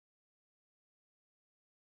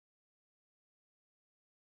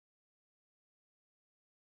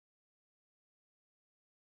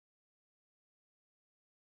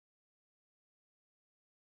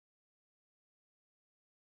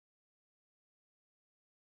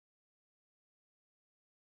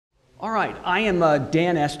All right, I am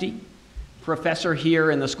Dan Esty, professor here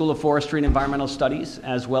in the School of Forestry and Environmental Studies,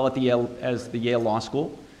 as well at the Yale Law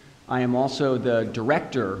School. I am also the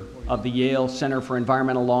director of the Yale Center for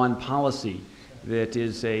Environmental Law and Policy, that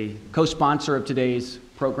is a co-sponsor of today's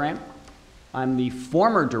program. I'm the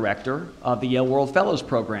former director of the Yale World Fellows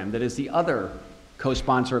Program, that is the other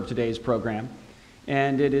co-sponsor of today's program.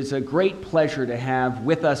 And it is a great pleasure to have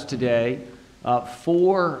with us today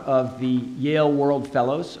 4 of the Yale World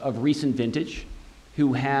Fellows of recent vintage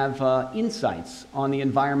who have insights on the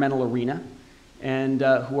environmental arena and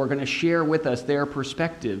who are going to share with us their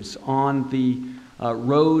perspectives on the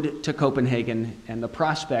road to Copenhagen and the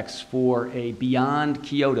prospects for a beyond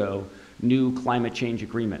Kyoto new climate change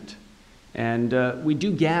agreement. And we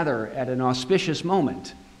do gather at an auspicious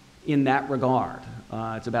moment in that regard.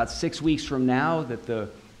 It's about 6 weeks from now that the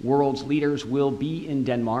world's leaders will be in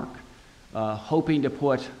Denmark, hoping to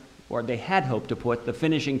put, or they had hoped to put, the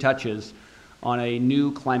finishing touches on a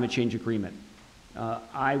new climate change agreement.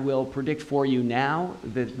 I will predict for you now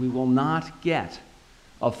that we will not get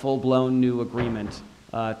a full-blown new agreement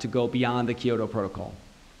to go beyond the Kyoto Protocol.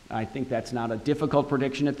 I think that's not a difficult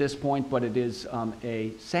prediction at this point, but it is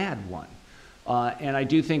a sad one. And I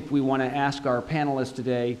do think we want to ask our panelists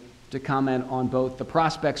today to comment on both the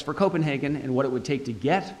prospects for Copenhagen and what it would take to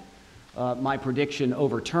get my prediction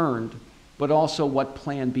overturned, but also what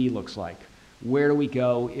Plan B looks like. Where do we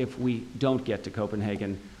go if we don't get to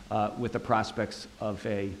Copenhagen with the prospects of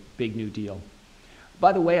a big new deal?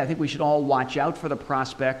 By the way, I think we should all watch out for the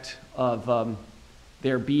prospect of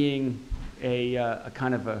there being a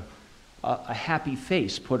kind of a happy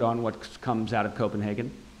face put on what comes out of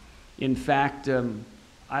Copenhagen. In fact,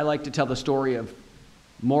 I like to tell the story of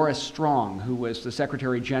Maurice Strong, who was the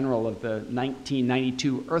Secretary General of the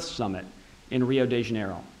 1992 Earth Summit in Rio de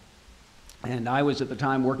Janeiro. And I was at the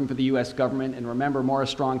time working for the US government, and remember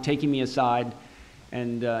Maurice Strong taking me aside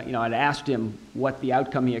and I'd asked him what the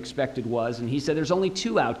outcome he expected was, and he said there's only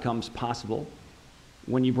 2 outcomes possible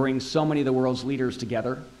when you bring so many of the world's leaders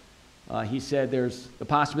together. He said there's the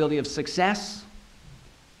possibility of success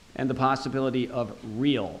and the possibility of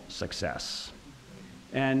real success.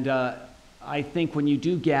 And I think when you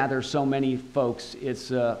do gather so many folks,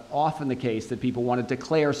 it's often the case that people want to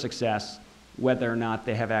declare success whether or not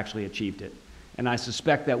they have actually achieved it. And I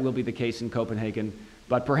suspect that will be the case in Copenhagen,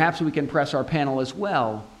 but perhaps we can press our panel as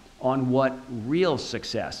well on what real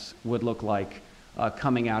success would look like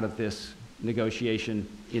coming out of this negotiation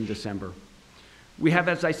in December. We have,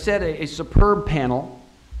 as I said, a superb panel,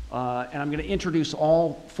 and I'm going to introduce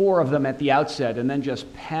all 4 of them at the outset and then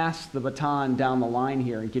just pass the baton down the line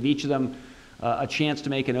here and give each of them a chance to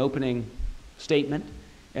make an opening statement.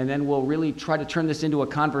 And then we'll really try to turn this into a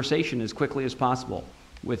conversation as quickly as possible,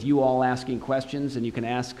 with you all asking questions, and you can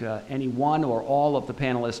ask any one or all of the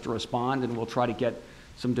panelists to respond, and we'll try to get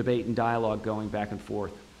some debate and dialogue going back and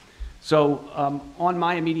forth. So on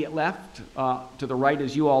my immediate left, to the right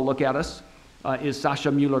as you all look at us, is Sascha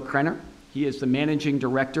Muller-Kraenner. He is the Managing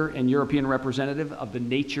Director and European Representative of the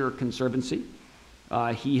Nature Conservancy.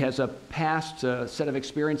 He has a past set of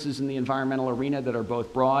experiences in the environmental arena that are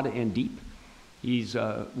both broad and deep. He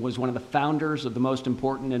was one of the founders of the most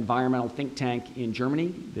important environmental think tank in Germany,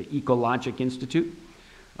 the Ecologic Institute.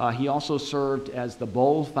 He also served as the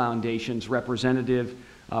Boll Foundation's representative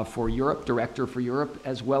for Europe, director for Europe,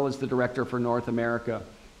 as well as the director for North America,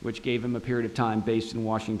 which gave him a period of time based in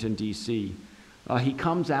Washington, D.C. He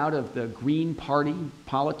comes out of the Green Party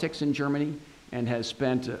politics in Germany and has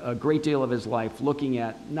spent a great deal of his life looking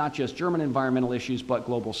at not just German environmental issues, but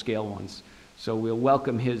global scale ones. So we'll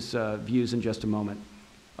welcome his views in just a moment.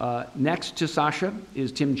 Next to Sascha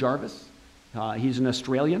is Tim Jarvis. He's an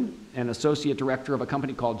Australian and associate director of a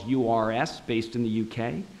company called URS based in the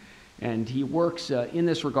UK. And he works in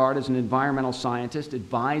this regard as an environmental scientist,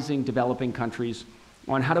 advising developing countries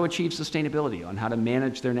on how to achieve sustainability, on how to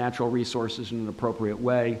manage their natural resources in an appropriate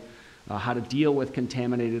way, how to deal with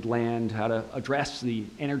contaminated land, how to address the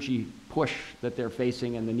energy push that they're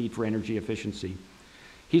facing and the need for energy efficiency.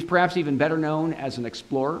 He's perhaps even better known as an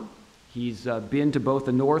explorer. He's been to both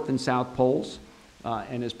the North and South Poles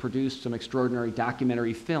and has produced some extraordinary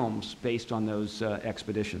documentary films based on those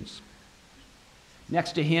expeditions.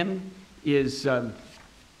 Next to him is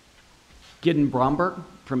Gidon Bromberg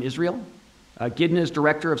from Israel. Gidon is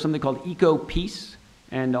director of something called EcoPeace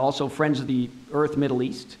and also Friends of the Earth Middle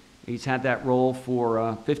East. He's had that role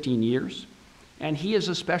for 15 years. And he is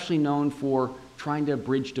especially known for trying to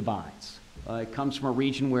bridge divides. It comes from a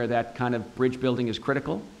region where that kind of bridge building is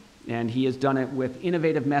critical, and he has done it with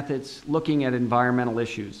innovative methods looking at environmental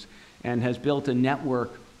issues and has built a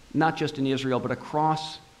network not just in Israel but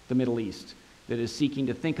across the Middle East that is seeking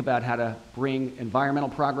to think about how to bring environmental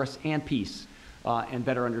progress and peace and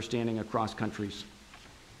better understanding across countries.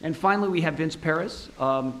 And finally, we have Vince Perez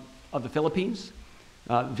of the Philippines.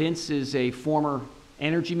 Vince is a former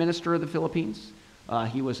energy minister of the Philippines.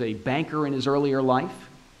 He was a banker in his earlier life.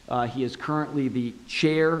 He is currently the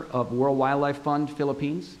chair of World Wildlife Fund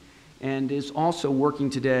Philippines and is also working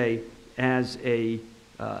today as a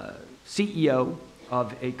CEO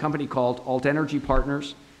of a company called Alternergy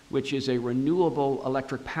Partners, which is a renewable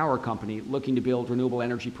electric power company looking to build renewable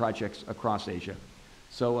energy projects across Asia.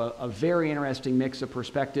 So a very interesting mix of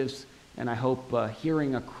perspectives, and I hope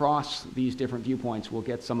hearing across these different viewpoints will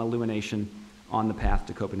get some illumination on the path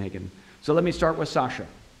to Copenhagen. So let me start with Sascha.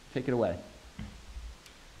 Take it away.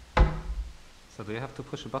 So do you have to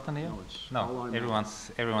push a button here? No,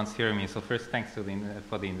 everyone's hearing me. So first, thanks to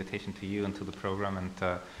for the invitation to you and to the program.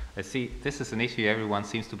 And I see this is an issue everyone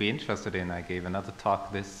seems to be interested in. I gave another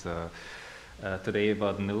talk today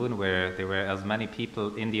about noon, where there were as many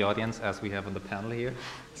people in the audience as we have on the panel here,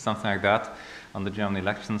 something like that, on the German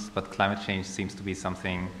elections. But climate change seems to be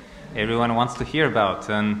something everyone wants to hear about.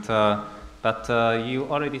 And but you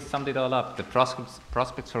already summed it all up. The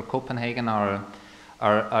prospects for Copenhagen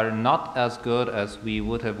are not as good as we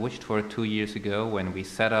would have wished for 2 years ago when we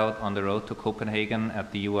set out on the road to Copenhagen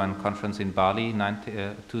at the UN conference in Bali,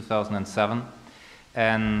 2007.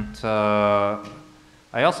 And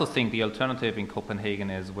I also think the alternative in Copenhagen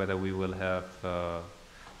is whether we will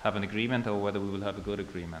have an agreement or whether we will have a good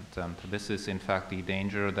agreement. And this is in fact the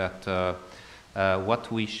danger that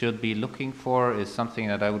what we should be looking for is something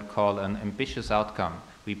that I would call an ambitious outcome.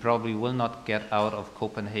 We probably will not get out of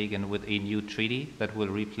Copenhagen with a new treaty that will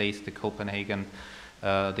replace the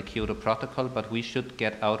the Kyoto Protocol, but we should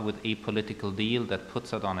get out with a political deal that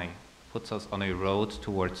puts us on a road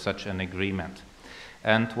towards such an agreement.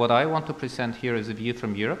 And what I want to present here is a view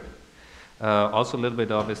from Europe, also a little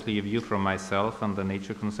bit obviously a view from myself and the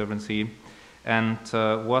Nature Conservancy. And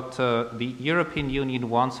what the European Union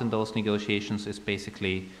wants in those negotiations is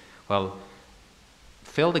basically, well,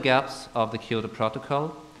 fill the gaps of the Kyoto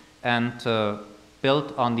Protocol and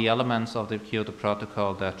build on the elements of the Kyoto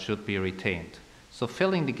Protocol that should be retained. So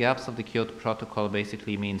filling the gaps of the Kyoto Protocol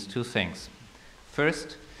basically means two things.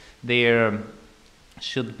 First, there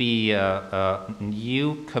should be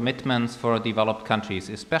new commitments for developed countries,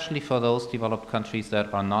 especially for those developed countries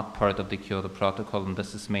that are not part of the Kyoto Protocol, and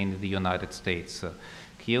this is mainly the United States.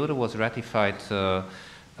 Kyoto was ratified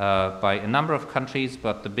by a number of countries,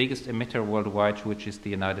 but the biggest emitter worldwide, which is the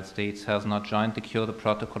United States, has not joined the Kyoto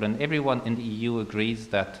Protocol, and everyone in the EU agrees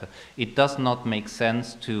that it does not make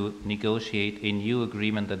sense to negotiate a new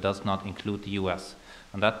agreement that does not include the US.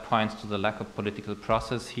 And that points to the lack of political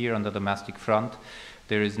process here on the domestic front.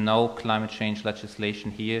 There is no climate change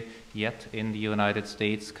legislation here yet in the United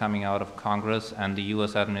States coming out of Congress, and the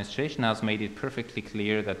US administration has made it perfectly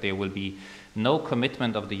clear that there will be no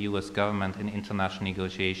commitment of the US government in international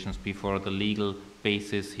negotiations before the legal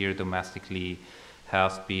basis here domestically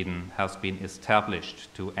has been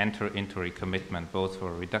established to enter into a commitment both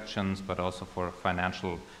for reductions but also for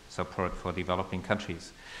financial support for developing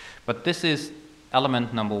countries. But this is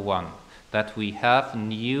element number one, that we have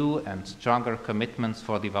new and stronger commitments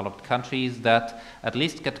for developed countries that at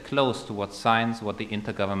least get close to what science, what the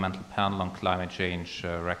Intergovernmental Panel on Climate Change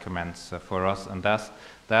recommends for us, and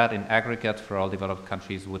that in aggregate for all developed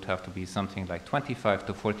countries would have to be something like 25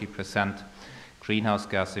 to 40% greenhouse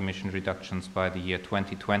gas emission reductions by the year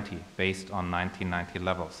 2020 based on 1990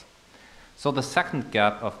 levels. So the second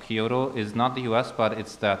gap of Kyoto is not the US, but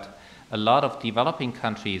it's that a lot of developing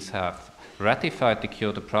countries have ratified the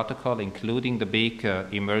Kyoto Protocol, including the big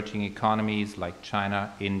emerging economies like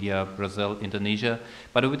China, India, Brazil, Indonesia,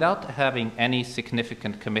 but without having any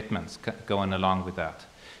significant commitments going along with that.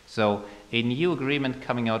 So a new agreement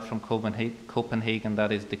coming out from Copenhagen,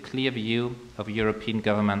 that is the clear view of European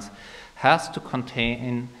governments, has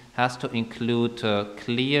to include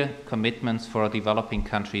clear commitments for developing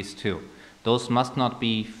countries too. Those must not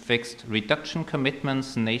be fixed reduction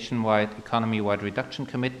commitments, nationwide, economy-wide reduction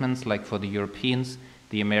commitments like for the Europeans,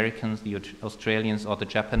 the Americans, the Australians or the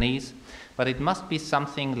Japanese, but it must be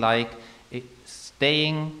something like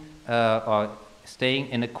staying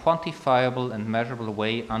in a quantifiable and measurable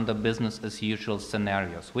way under business as usual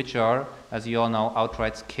scenarios, which are, as you all know,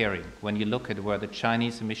 outright scary. When you look at where the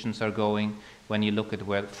Chinese emissions are going, when you look at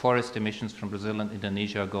where forest emissions from Brazil and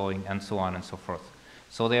Indonesia are going, and so on and so forth.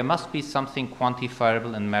 So there must be something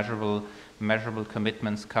quantifiable and measurable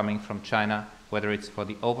commitments coming from China, whether it's for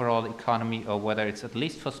the overall economy or whether it's at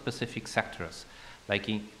least for specific sectors. like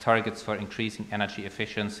targets for increasing energy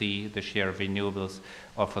efficiency, the share of renewables,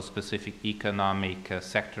 or for specific economic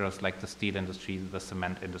sectors like the steel industry, the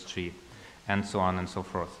cement industry, and so on and so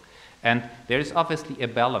forth. And there is obviously a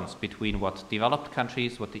balance between what developed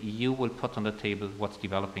countries, what the EU will put on the table, what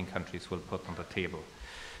developing countries will put on the table.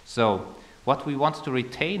 So what we want to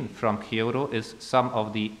retain from Kyoto is some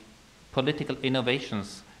of the political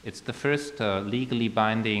innovations. It's the first legally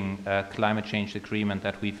binding climate change agreement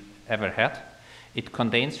that we've ever had. It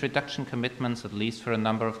contains reduction commitments, at least for a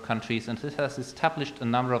number of countries, and it has established a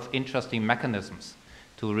number of interesting mechanisms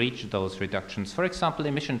to reach those reductions. For example,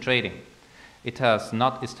 emission trading. It has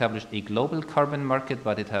not established a global carbon market,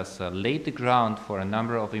 but it has laid the ground for a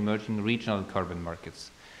number of emerging regional carbon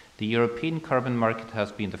markets. The European carbon market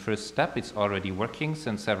has been the first step. It's already working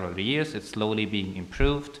since several years. It's slowly being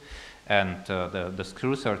improved, and the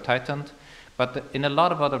screws are tightened. But in a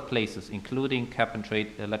lot of other places, including cap and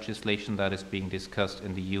trade legislation that is being discussed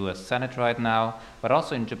in the US Senate right now, but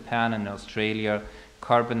also in Japan and Australia,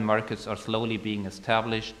 carbon markets are slowly being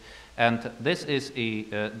established. And this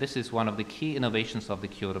is one of the key innovations of the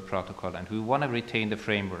Kyoto Protocol, and we want to retain the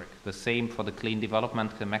framework. The same for the clean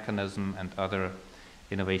development mechanism and other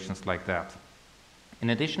innovations like that.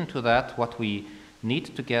 In addition to that, what we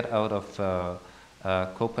need to get out of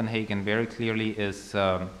Copenhagen very clearly is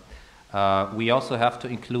we also have to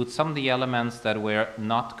include some of the elements that were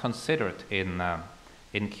not considered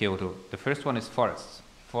in Kyoto. The first one is forests.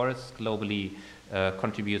 Forests globally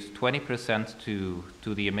contributes 20%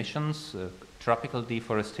 to the emissions. Tropical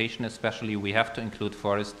deforestation especially, we have to include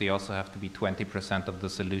forests. They also have to be 20% of the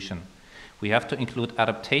solution. We have to include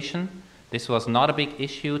adaptation. This was not a big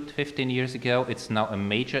issue 15 years ago. It's now a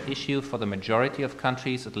major issue for the majority of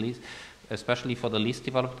countries, at least, especially for the least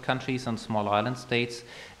developed countries and small island states.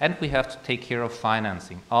 And we have to take care of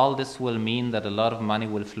financing. All this will mean that a lot of money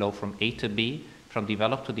will flow from A to B, from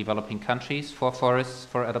developed to developing countries, for forests,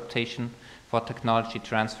 for adaptation, for technology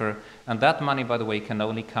transfer. And that money, by the way, can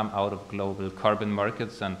only come out of global carbon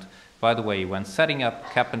markets. And by the way, when setting up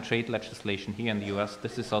cap and trade legislation here in the US,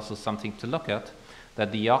 this is also something to look at,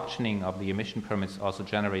 that the auctioning of the emission permits also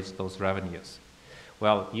generates those revenues.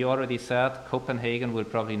 Well, you already said Copenhagen will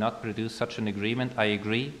probably not produce such an agreement. I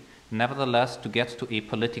agree. Nevertheless, to get to a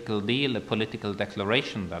political deal, a political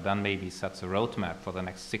declaration that then maybe sets a roadmap for the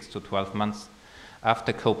next 6 to 12 months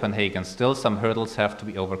after Copenhagen, still some hurdles have to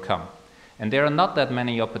be overcome. And there are not that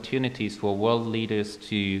many opportunities for world leaders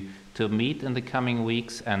to meet in the coming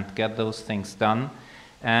weeks and get those things done.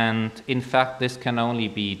 And in fact, this can only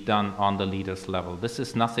be done on the leaders level. This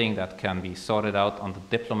is nothing that can be sorted out on the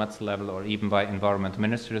diplomats level or even by environment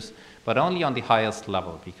ministers, but only on the highest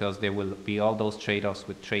level, because there will be all those trade-offs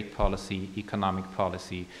with trade policy, economic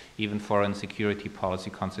policy, even foreign security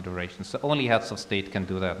policy considerations. So only heads of state can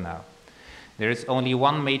do that now. There is only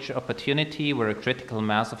one major opportunity where a critical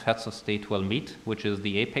mass of heads of state will meet, which is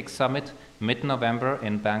the APEC summit, mid-November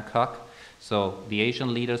in Bangkok. So the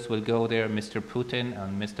Asian leaders will go there, Mr. Putin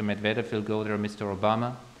and Mr. Medvedev will go there, Mr.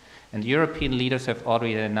 Obama. And European leaders have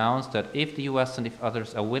already announced that if the US and if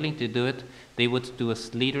others are willing to do it, they would do a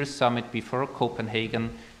leaders summit before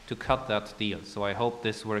Copenhagen to cut that deal. So I hope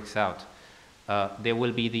this works out. There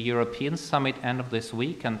will be the European summit end of this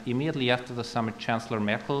week, and immediately after the summit, Chancellor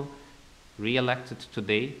Merkel, re-elected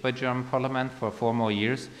today by German Parliament for 4 more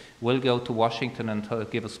years, will go to Washington and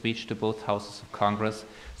give a speech to both houses of Congress.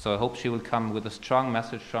 So I hope she will come with a strong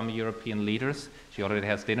message from European leaders. She already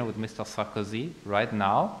has dinner with Mr. Sarkozy right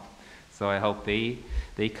now. So I hope they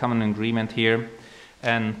come in agreement here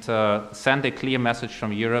and send a clear message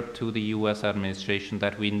from Europe to the US administration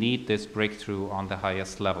that we need this breakthrough on the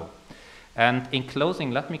highest level. And in closing,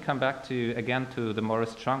 let me come back again to the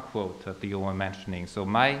Morris Strong quote that you were mentioning. So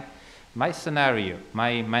my scenario,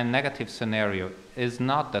 my negative scenario is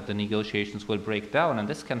not that the negotiations will break down, and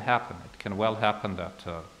this can happen. It can well happen that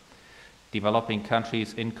developing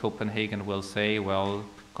countries in Copenhagen will say, well,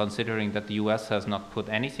 considering that the US has not put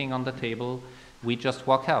anything on the table, we just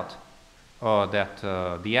walk out, or that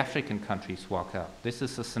the African countries walk out. This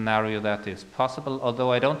is a scenario that is possible,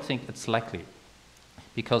 although I don't think it's likely,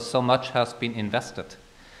 because so much has been invested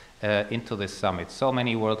into this summit. So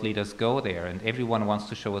many world leaders go there, and everyone wants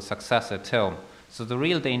to show a success at home. So the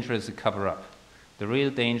real danger is a cover-up. The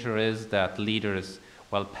real danger is that leaders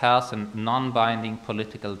will pass a non-binding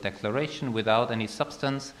political declaration without any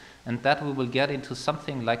substance, and that we will get into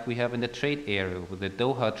something like we have in the trade area with the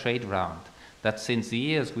Doha trade round, that since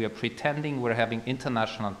years we are pretending we're having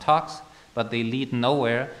international talks, but they lead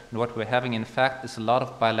nowhere, and what we're having in fact is a lot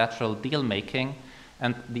of bilateral deal-making,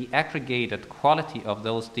 and the aggregated quality of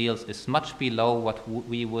those deals is much below what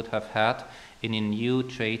we would have had in a new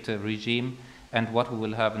trade regime. and what we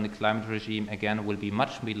will have in the climate regime, again, will be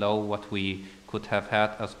much below what we could have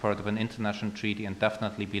had as part of an international treaty, and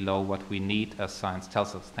definitely below what we need as science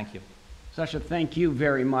tells us. Thank you. Sascha, thank you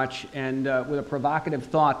very much. And with a provocative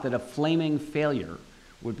thought that a flaming failure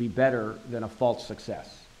would be better than a false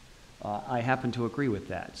success. I happen to agree with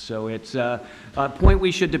that. So it's a point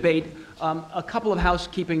we should debate. A couple of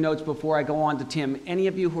housekeeping notes before I go on to Tim. Any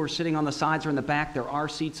of you who are sitting on the sides or in the back, there are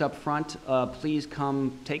seats up front. Please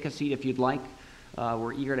come take a seat if you'd like.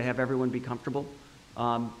 We're eager to have everyone be comfortable.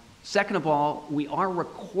 Second of all, we are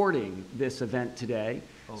recording this event today.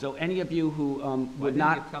 Oh. So any of you who would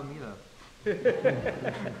not... You tell me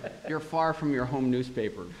that? You're far from your home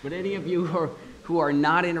newspaper. But any of you who are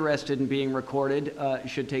not interested in being recorded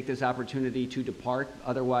should take this opportunity to depart.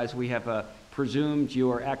 Otherwise, we have presumed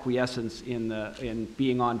your acquiescence in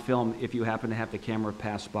being on film if you happen to have the camera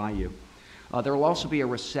pass by you. There will also be a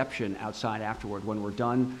reception outside afterward when we're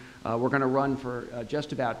done. We're going to run for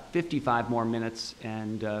just about 55 more minutes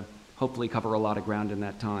and hopefully cover a lot of ground in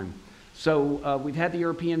that time. So we've had the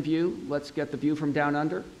European view. Let's get the view from down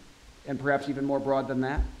under, and perhaps even more broad than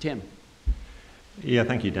that. Tim. Yeah,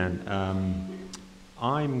 thank you, Dan.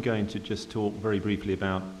 I'm going to just talk very briefly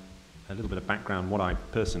about a little bit of background, what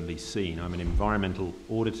I've personally seen. I'm an environmental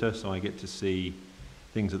auditor, so I get to see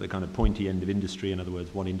things at the kind of pointy end of industry. In other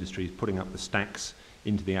words, what industry is putting up the stacks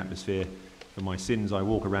into the atmosphere. For my sins, I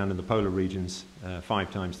walk around in the polar regions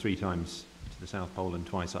 5 times, 3 times to the South Pole and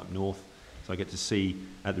twice up north. So I get to see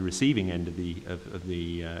at the receiving end of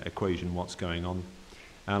the equation what's going on.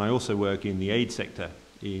 And I also work in the aid sector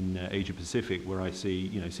in Asia Pacific, where I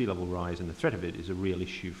see, sea level rise, and the threat of it is a real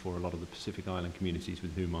issue for a lot of the Pacific Island communities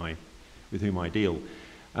with whom I deal.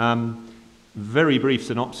 Very brief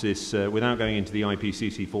synopsis, without going into the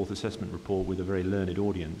IPCC fourth assessment report with a very learned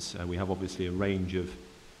audience. We have obviously a range of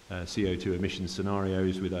CO2 emission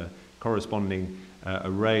scenarios with a corresponding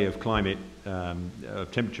array of climate,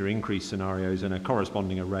 of temperature increase scenarios, and a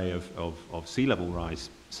corresponding array of sea level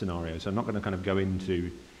rise scenarios. So I'm not going to kind of go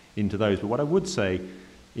into those, but what I would say,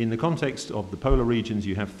 in the context of the polar regions,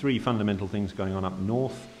 you have 3 fundamental things going on up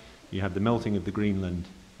north. You have the melting of the Greenland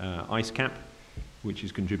ice cap, which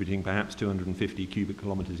is contributing perhaps 250 cubic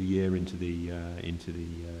kilometers a year into the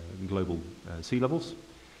global sea levels.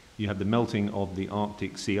 You have the melting of the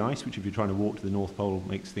Arctic sea ice, which if you're trying to walk to the North Pole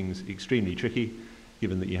makes things extremely tricky,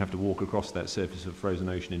 given that you have to walk across that surface of frozen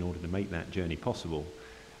ocean in order to make that journey possible.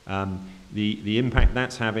 The impact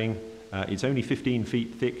that's having, it's only 15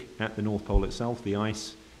 feet thick at the North Pole itself, the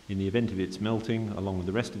ice. In the event of its melting, along with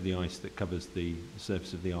the rest of the ice that covers the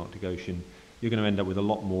surface of the Arctic Ocean, you're going to end up with a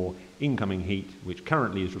lot more incoming heat, which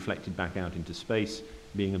currently is reflected back out into space,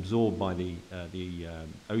 being absorbed by the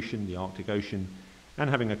ocean, the Arctic Ocean, and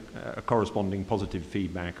having a corresponding positive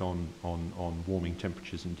feedback on warming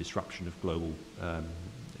temperatures and disruption of global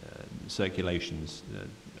circulations,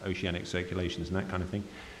 oceanic circulations and that kind of thing.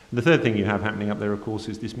 And the third thing you have happening up there, of course,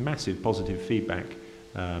 is this massive positive feedback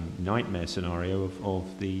nightmare scenario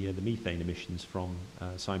of the methane emissions from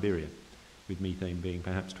Siberia, with methane being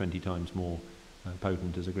perhaps 20 times more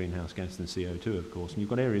potent as a greenhouse gas than CO2, of course. And you've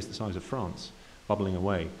got areas the size of France bubbling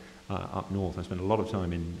away up north. I spent a lot of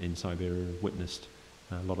time in Siberia and witnessed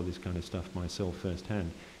a lot of this kind of stuff myself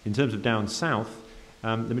firsthand. In terms of down south,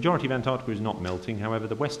 the majority of Antarctica is not melting. However,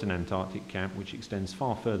 the western Antarctic cap, which extends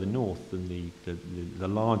far further north than the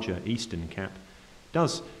larger eastern cap, or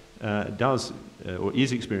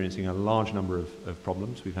is experiencing a large number of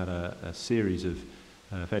problems. We've had a series of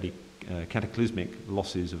fairly cataclysmic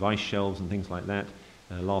losses of ice shelves and things like that.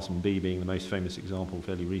 Larsen B being the most famous example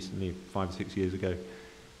fairly recently, 5 or 6 years ago.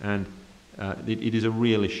 And it is a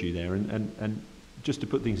real issue there. And just to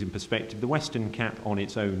put things in perspective, the western cap on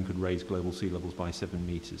its own could raise global sea levels by 7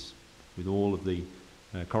 meters, with all of the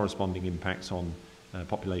corresponding impacts on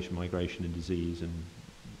population migration and disease and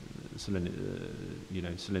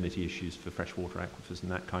salinity issues for freshwater aquifers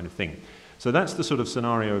and that kind of thing. So that's the sort of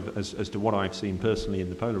scenario as to what I've seen personally in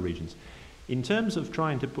the polar regions. In terms of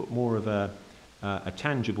trying to put more of a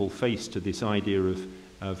tangible face to this idea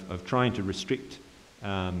of trying to restrict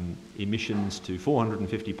emissions to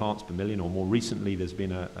 450 parts per million, or more recently there's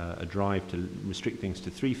been a drive to restrict things to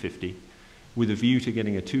 350, with a view to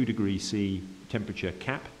getting a 2 degree C temperature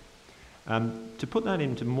cap. To put that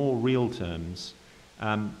into more real terms,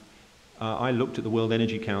 I looked at the World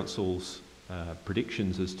Energy Council's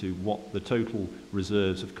predictions as to what the total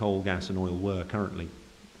reserves of coal, gas and oil were currently.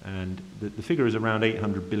 And the figure is around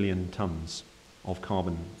 800 billion tonnes of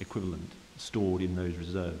carbon equivalent stored in those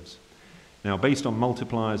reserves. Now, based on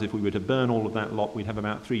multipliers, if we were to burn all of that lot, we'd have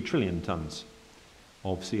about 3 trillion tonnes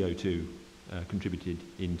of CO2 contributed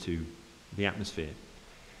into the atmosphere.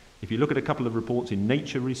 If you look at a couple of reports in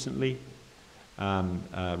Nature recently,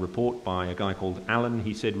 a report by a guy called Allen,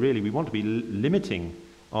 he said, really, we want to be limiting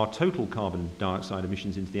our total carbon dioxide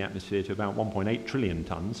emissions into the atmosphere to about 1.8 trillion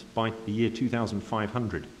tonnes by the year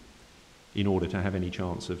 2500 in order to have any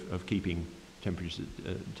chance of keeping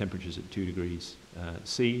temperatures at 2 degrees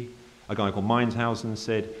C. A guy called Mineshausen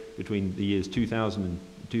said between the years 2000 and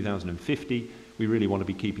 2050, we really want to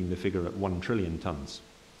be keeping the figure at 1 trillion tonnes.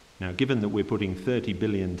 Now, given that we're putting 30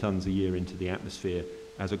 billion tonnes a year into the atmosphere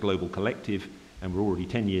as a global collective, and we're already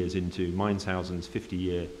 10 years into Mineshausen's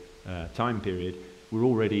 50-year time period, we're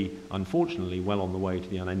already, unfortunately, well on the way to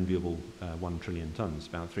the unenviable 1 trillion tonnes,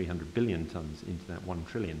 about 300 billion tonnes into that 1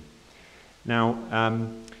 trillion. Now,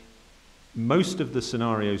 most of the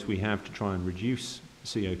scenarios we have to try and reduce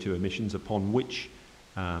CO2 emissions, upon which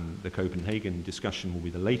the Copenhagen discussion will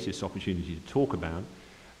be the latest opportunity to talk about,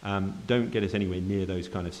 don't get us anywhere near those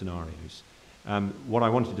kind of scenarios. What I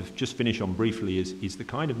wanted to just finish on briefly is the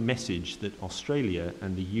kind of message that Australia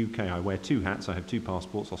and the UK, I wear two hats, I have two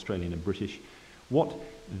passports, Australian and British, what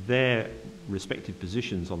their respective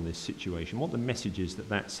positions on this situation, what the message is that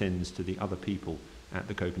that sends to the other people at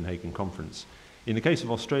the Copenhagen conference. In the case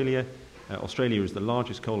of Australia, Australia is the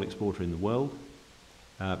largest coal exporter in the world.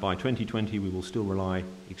 By 2020, we will still rely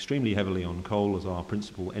extremely heavily on coal as our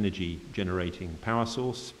principal energy generating power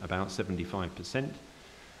source, about 75%.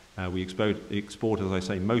 We export, as I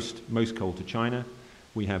say, most coal to China.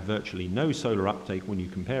 We have virtually no solar uptake when you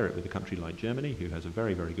compare it with a country like Germany, who has a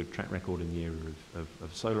very, very good track record in the area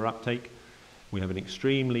of solar uptake. We have an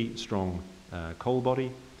extremely strong coal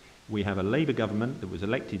body. We have a Labour government that was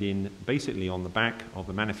elected in basically on the back of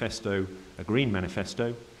a manifesto, a green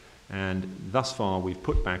manifesto, and thus far we've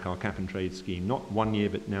put back our cap and trade scheme, not 1 year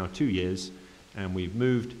but now 2 years, and we've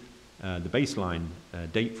moved the baseline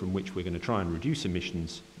date from which we're going to try and reduce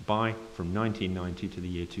emissions from 1990 to the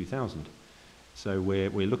year 2000. So we're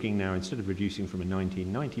looking now, instead of reducing from a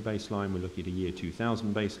 1990 baseline, we're looking at a year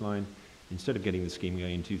 2000 baseline. Instead of getting the scheme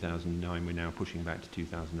going in 2009, we're now pushing back to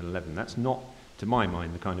 2011. That's not, to my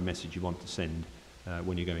mind, the kind of message you want to send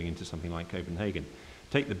when you're going into something like Copenhagen.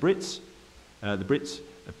 Take the Brits. The Brits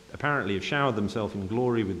apparently have showered themselves in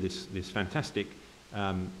glory with this fantastic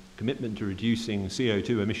commitment to reducing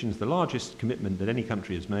CO2 emissions, the largest commitment that any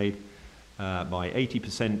country has made, by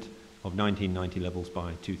 80% of 1990 levels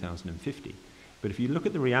by 2050. But if you look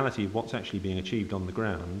at the reality of what's actually being achieved on the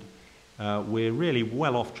ground, we're really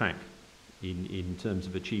well off track in terms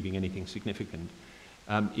of achieving anything significant.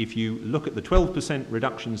 If you look at the 12%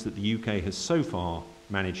 reductions that the UK has so far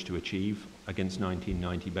managed to achieve against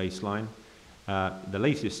 1990 baseline, the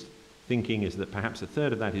latest thinking is that perhaps a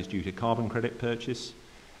third of that is due to carbon credit purchase,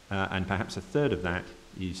 and perhaps a third of that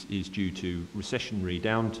is due to recessionary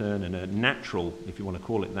downturn and a natural, if you want to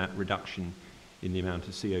call it that, reduction in the amount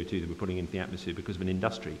of CO2 that we're putting into the atmosphere because of an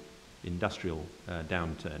industrial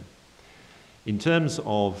downturn. In terms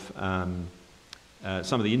of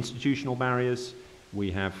some of the institutional barriers,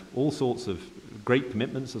 we have all sorts of great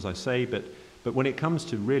commitments, as I say, but when it comes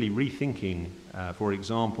to really rethinking, for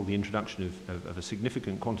example, the introduction of a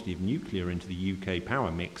significant quantity of nuclear into the UK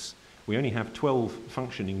power mix, we only have 12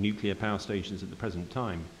 functioning nuclear power stations at the present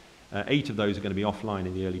time. 8 of those are going to be offline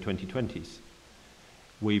in the early 2020s.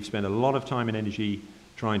 We've spent a lot of time and energy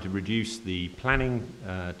trying to reduce the planning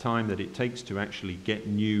time that it takes to actually get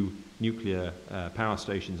new nuclear power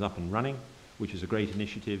stations up and running, which is a great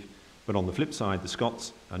initiative. But on the flip side, the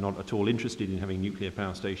Scots are not at all interested in having nuclear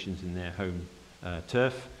power stations in their home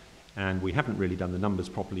turf, and we haven't really done the numbers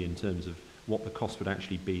properly in terms of what the cost would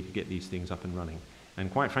actually be to get these things up and running.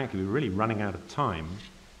 And quite frankly, we're really running out of time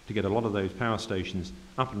to get a lot of those power stations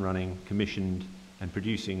up and running, commissioned, and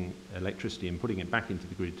producing electricity and putting it back into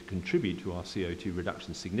the grid to contribute to our CO2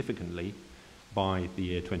 reduction significantly by the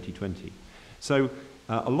year 2020. So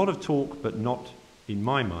a lot of talk, but not, in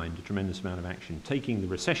my mind, a tremendous amount of action. Taking the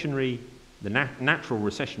natural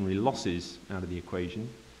recessionary losses out of the equation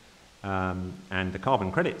and the carbon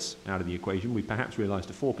credits out of the equation, we perhaps realised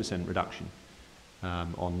a 4% reduction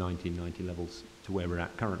on 1990 levels to where we're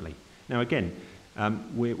at currently. Now again,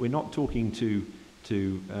 we're not talking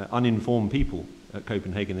to uninformed people at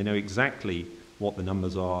Copenhagen. They know exactly what the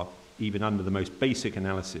numbers are, even under the most basic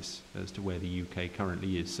analysis as to where the UK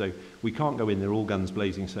currently is. So we can't go in there all guns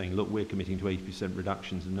blazing saying, look, we're committing to 80%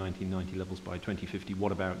 reductions in 1990 levels by 2050,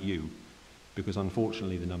 what about you? Because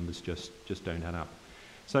unfortunately the numbers just don't add up.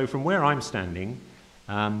 So from where I'm standing,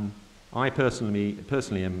 I personally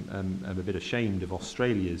am a bit ashamed of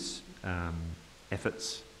Australia's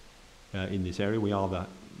efforts in this area. We are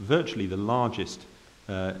virtually the largest,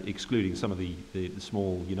 excluding some of the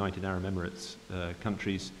small United Arab Emirates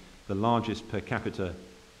countries, the largest per capita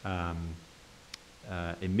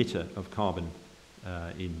emitter of carbon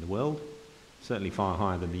in the world, certainly far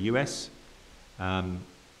higher than the US.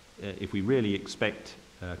 If we really expect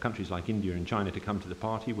countries like India and China to come to the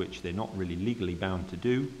party, which they're not really legally bound to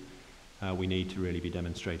do, we need to really be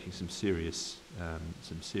demonstrating some serious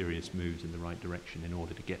moves in the right direction in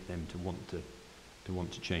order to get them to want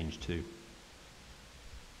to change too.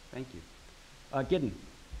 Thank you. Gidon.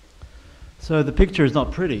 So the picture is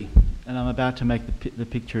not pretty, and I'm about to make the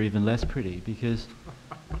picture even less pretty, because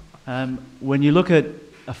when you look at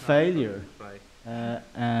a failure,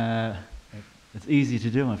 it's easy to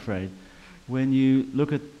do, I'm afraid. When you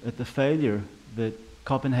look at the failure that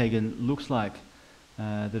Copenhagen looks like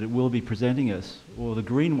that it will be presenting us, or the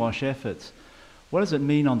greenwash efforts, what does it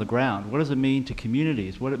mean on the ground? What does it mean to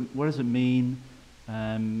communities? What does it mean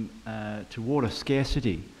to water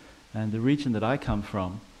scarcity? And the region that I come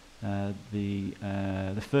from, the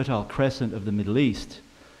Fertile Crescent of the Middle East,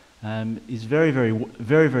 is very, very,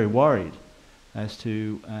 very, very worried as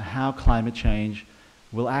to how climate change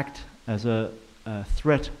will act as a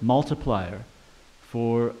threat multiplier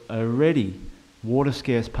for a already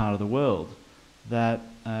water-scarce part of the world that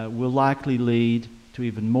will likely lead to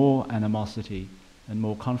even more animosity and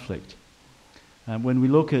more conflict. When we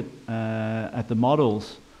look at the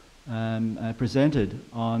models presented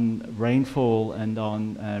on rainfall and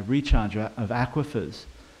on recharge of aquifers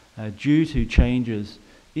due to changes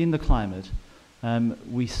in the climate,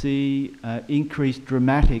 we see increased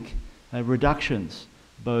dramatic reductions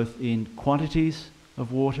both in quantities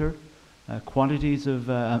of water, quantities of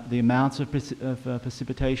the amounts of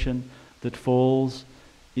precipitation that falls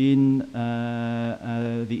in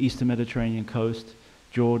the Eastern Mediterranean coast,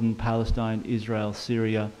 Jordan, Palestine, Israel,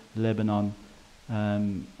 Syria, Lebanon,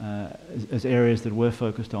 as areas that we're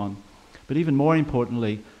focused on. But even more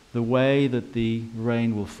importantly, the way that the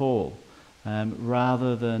rain will fall.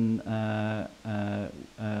 Rather than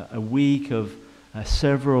a week of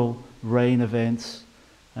several rain events,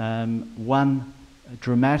 one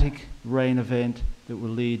dramatic rain event that will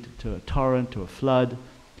lead to a torrent, to a flood,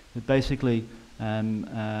 that basically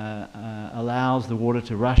allows the water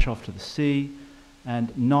to rush off to the sea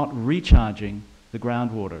and not recharging the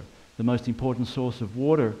groundwater. The most important source of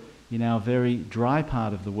water in our very dry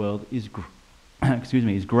part of the world is,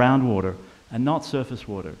 is groundwater and not surface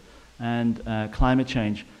water. And climate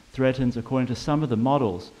change threatens, according to some of the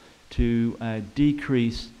models, to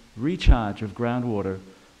decrease recharge of groundwater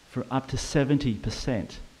for up to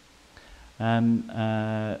 70%.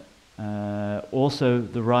 Also,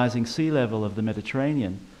 the rising sea level of the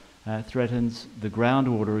Mediterranean threatens the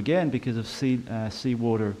groundwater again because of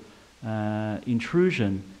seawater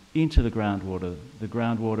intrusion into the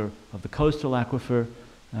groundwater of the coastal aquifer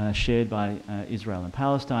shared by Israel and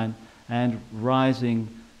Palestine, and rising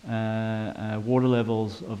water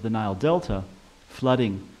levels of the Nile Delta,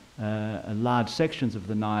 flooding large sections of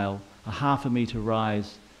the Nile. A half a meter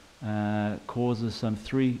rise causes some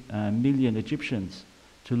 3 million Egyptians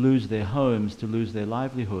to lose their homes, to lose their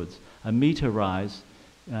livelihoods. A meter rise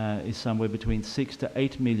is somewhere between 6 to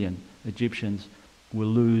 8 million Egyptians will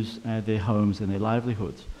lose their homes and their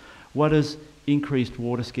livelihoods. What does increased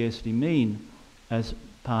water scarcity mean as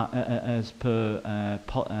per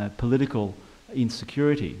political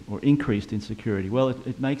insecurity or increased insecurity? Well,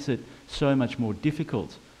 it makes it so much more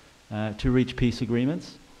difficult to reach peace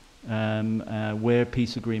agreements where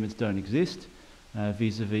peace agreements don't exist,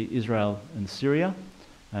 vis-a-vis Israel and Syria,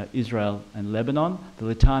 Israel and Lebanon. The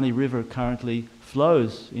Litani River currently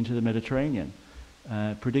flows into the Mediterranean.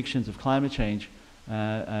 Predictions of climate change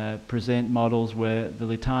present models where the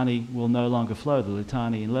Litani will no longer flow. The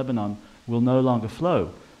Litani in Lebanon will no longer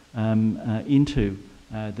flow into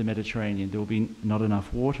the Mediterranean. There will be not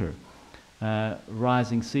enough water.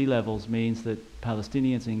 Rising sea levels means that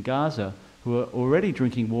Palestinians in Gaza, who are already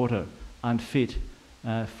drinking water unfit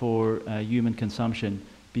for human consumption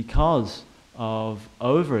because of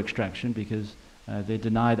over-extraction, because they're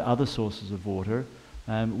denied other sources of water,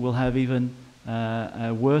 will have even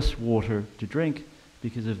worse water to drink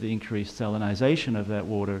because of the increased salinization of that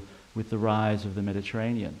water with the rise of the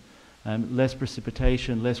Mediterranean. Less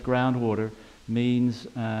precipitation, less groundwater means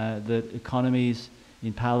that economies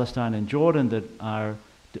in Palestine and Jordan that are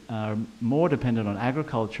more dependent on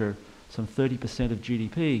agriculture, some 30% of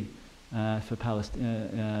GDP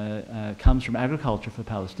comes from agriculture for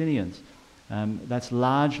Palestinians. That's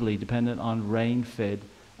largely dependent on rain-fed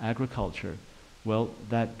agriculture. Well,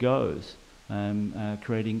 that goes,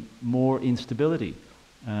 creating more instability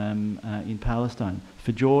in Palestine.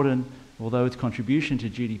 For Jordan, although its contribution to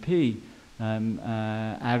GDP,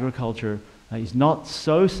 agriculture is not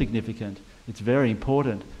so significant, it's very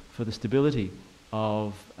important for the stability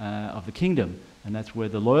of the kingdom, and that's where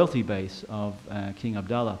the loyalty base of King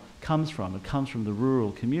Abdullah comes from. It comes from the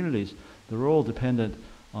rural communities. They're all dependent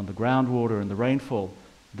on the groundwater and the rainfall,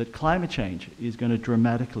 that climate change is going to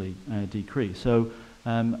dramatically decrease. So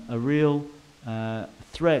a real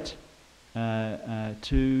threat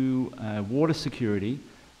to water security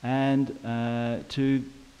and to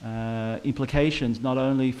implications not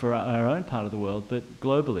only for our own part of the world but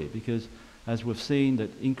globally, because as we've seen,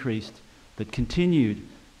 that continued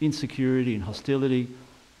insecurity and hostility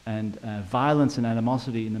and violence and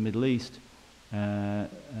animosity in the Middle East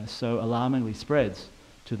so alarmingly spreads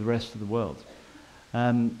to the rest of the world.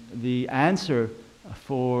 The answer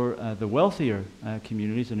for the wealthier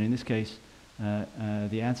communities, and in this case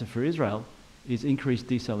the answer for Israel, is increased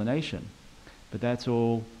desalination. But that's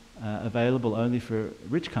all available only for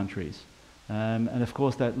rich countries. And of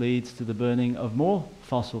course that leads to the burning of more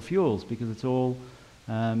fossil fuels, because it's all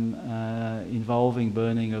involving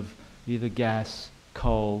burning of either gas,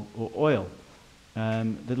 coal or oil.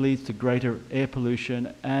 That leads to greater air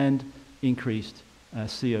pollution and increased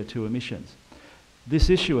CO2 emissions. This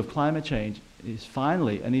issue of climate change is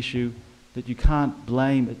finally an issue that you can't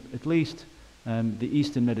blame at least the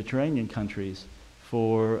Eastern Mediterranean countries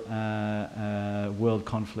for world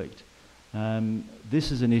conflict.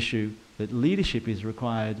 This is an issue that leadership is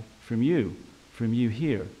required from you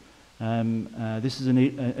here. This is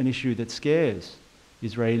an issue that scares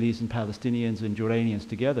Israelis and Palestinians and Jordanians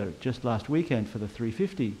together. Just last weekend for the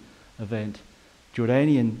 350 event,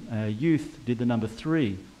 Jordanian youth did the number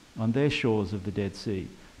 3 on their shores of the Dead Sea.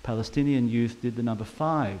 Palestinian youth did the number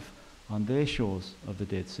 5 on their shores of the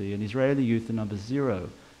Dead Sea, and Israeli youth the number 0,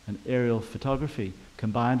 and aerial photography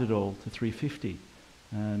combined it all to 350.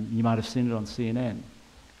 You might have seen it on CNN.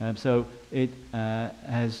 So it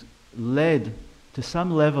has led to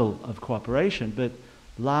some level of cooperation, but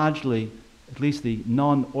largely, at least the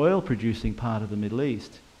non-oil producing part of the Middle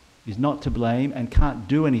East is not to blame and can't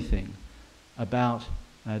do anything about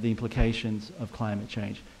the implications of climate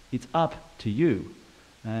change. It's up to you,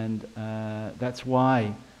 and that's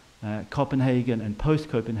why Copenhagen and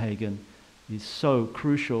post-Copenhagen is so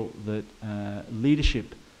crucial, that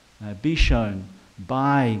leadership be shown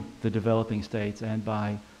by the developing states and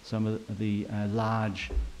by some of the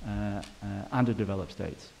large underdeveloped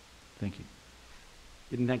states. Thank you.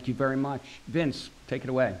 Gidon, thank you very much. Vince, take it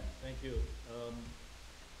away. Thank you.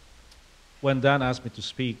 When Dan asked me to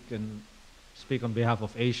speak on behalf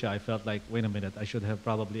of Asia, I felt like, wait a minute, I should have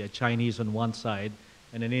probably a Chinese on one side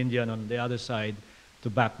and an Indian on the other side to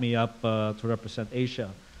back me up to represent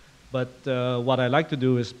Asia. But what I like to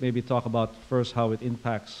do is maybe talk about first how it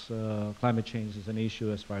impacts climate change as an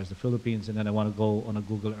issue as far as the Philippines, and then I want to go on a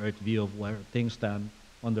Google Earth view of where things stand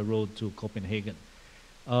on the road to Copenhagen.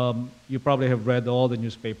 You probably have read all the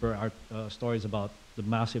newspaper stories about the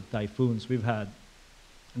massive typhoons we've had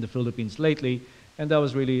in the Philippines lately, and that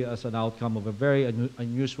was really as an outcome of a very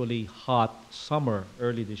unusually hot summer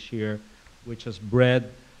early this year, which has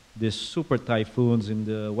bred these super typhoons in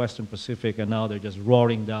the Western Pacific, and now they're just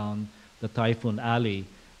roaring down the typhoon alley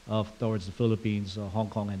towards the Philippines, Hong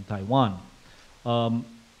Kong, and Taiwan.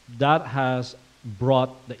 That has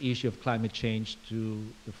brought the issue of climate change to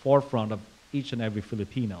the forefront of each and every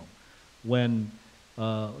Filipino. When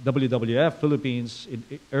WWF Philippines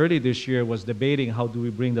early this year was debating how do we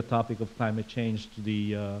bring the topic of climate change to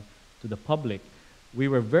the public, we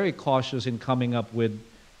were very cautious in coming up with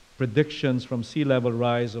predictions from sea level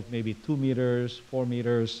rise of maybe 2 meters, 4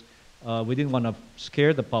 meters. We didn't want to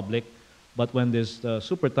scare the public, but when this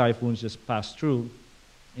super typhoons just passed through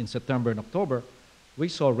in September and October, we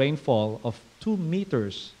saw rainfall of 2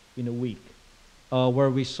 meters in a week,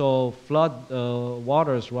 where we saw flood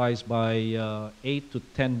waters rise by 8 to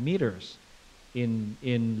 10 meters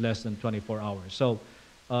in less than 24 hours. So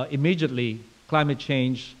immediately, climate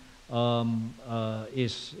change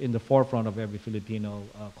is in the forefront of every Filipino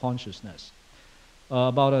consciousness.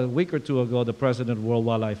 About a week or two ago, the president of World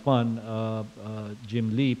Wildlife Fund,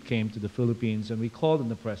 Jim Leap, came to the Philippines, and we called on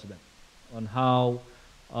the president on how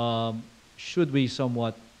should we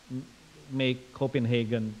somewhat make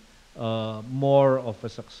Copenhagen more of a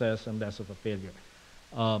success and less of a failure.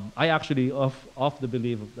 I actually of the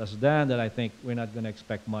belief as Dan that I think we're not going to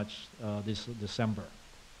expect much this December.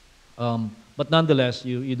 But nonetheless,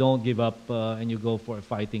 you don't give up and you go for a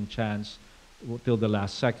fighting chance till the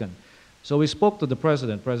last second. So we spoke to the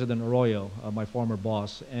president, President Arroyo, my former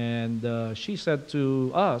boss, and she said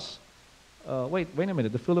to us, wait a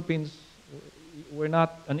minute, the Philippines, we're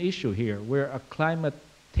not an issue here. We're a climate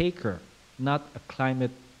taker, not a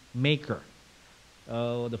climate maker.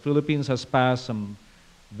 The Philippines has passed some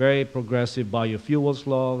very progressive biofuels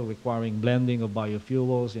law requiring blending of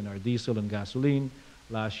biofuels in our diesel and gasoline.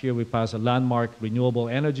 Last year we passed a landmark renewable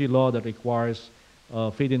energy law that requires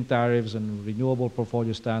feed-in tariffs and renewable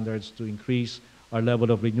portfolio standards to increase our level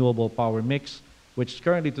of renewable power mix, which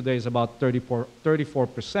currently today is about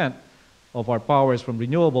 34% of our power is from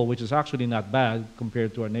renewable, which is actually not bad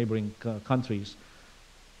compared to our neighboring countries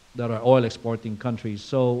that are oil exporting countries.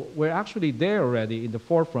 So we're actually there already in the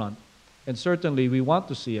forefront. And certainly we want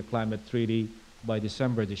to see a climate treaty by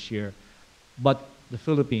December this year. But the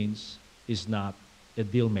Philippines is not a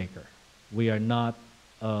deal maker. We are not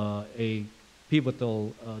a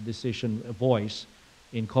pivotal decision voice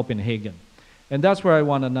in Copenhagen. And that's where I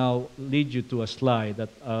want to now lead you to a slide that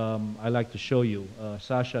I like to show you.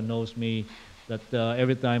 Sascha knows me that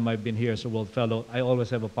every time I've been here as a World Fellow, I always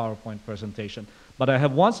have a PowerPoint presentation. But I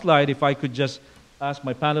have one slide, if I could just ask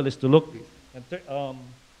my panelists to look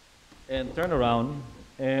and turn around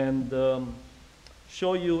and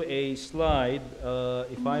show you a slide,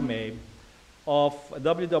 if I may, of a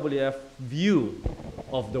WWF view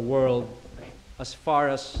of the world as far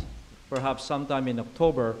as perhaps sometime in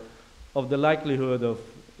October of the likelihood of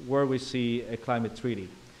where we see a climate treaty.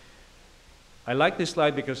 I like this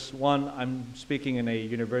slide because, one, I'm speaking in a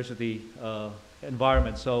university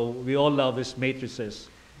environment, so we all love these matrices.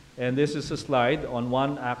 And this is a slide. On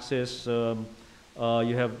one axis, you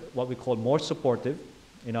have what we call more supportive.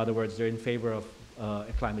 In other words, they're in favor of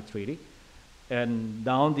a climate treaty. And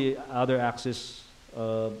down the other axis,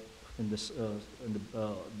 down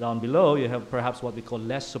below, you have perhaps what we call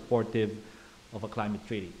less supportive of a climate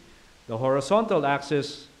treaty. The horizontal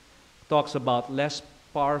axis talks about less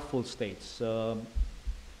powerful states, the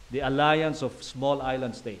alliance of small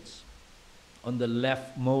island states. On the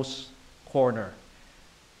leftmost corner,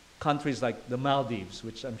 countries like the Maldives,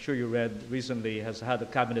 which I'm sure you read recently, has had a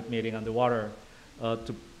cabinet meeting on the water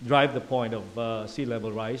to drive the point of sea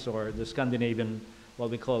level rise, or the Scandinavian, what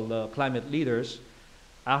we call climate leaders.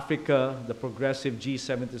 Africa, the progressive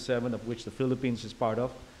G77, of which the Philippines is part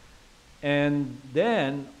of. And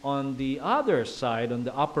then on the other side, on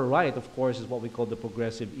the upper right, of course, is what we call the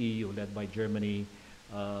progressive EU, led by Germany,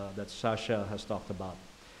 that Sascha has talked about.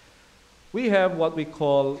 We have what we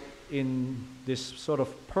call, in this sort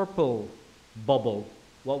of purple bubble,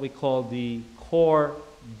 what we call the core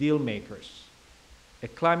deal makers. A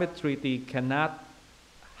climate treaty cannot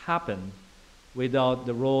happen without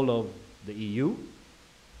the role of the EU,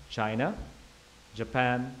 China,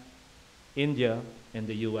 Japan, India, and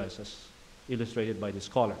the US, as illustrated by the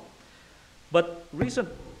scholar. But recent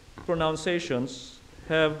pronunciations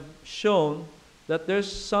have shown that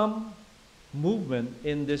there's some movement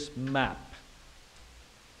in this map.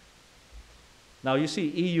 Now you see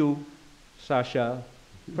EU, Sascha,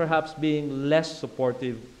 perhaps being less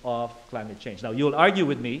supportive of climate change. Now you'll argue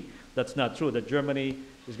with me that's not true, that Germany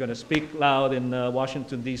is going to speak loud in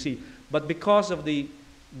Washington, D.C. But because of the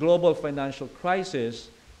global financial crisis,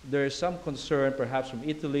 there is some concern, perhaps from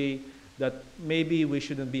Italy, that maybe we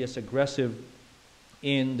shouldn't be as aggressive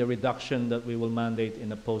in the reduction that we will mandate in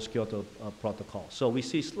the post-Kyoto protocol. So we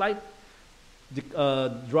see slight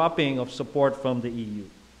dropping of support from the EU.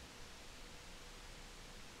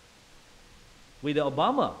 With the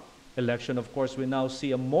Obama election, of course, we now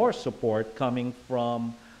see a more support coming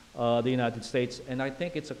from the United States, and I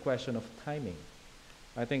think it's a question of timing.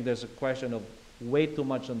 I think there's a question of way too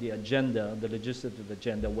much on the agenda, the legislative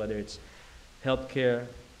agenda, whether it's healthcare,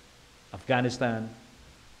 Afghanistan,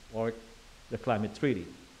 or the climate treaty.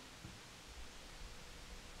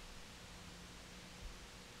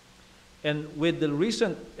 And with the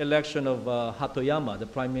recent election of Hatoyama, the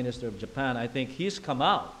Prime Minister of Japan, I think he's come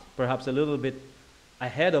out perhaps a little bit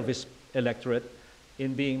ahead of his electorate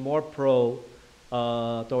in being more pro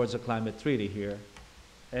towards a climate treaty here.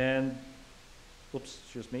 And, oops,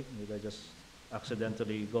 excuse me, did I just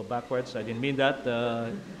accidentally go backwards? I didn't mean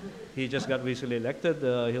that. He just got recently elected.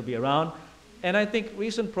 He'll be around. And I think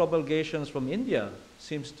recent promulgations from India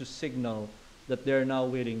seems to signal that they're now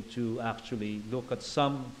willing to actually look at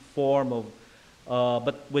some form of,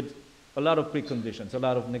 but with a lot of preconditions, a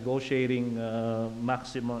lot of negotiating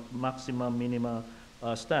maxima, minima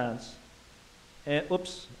stance. And,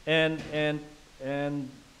 oops, and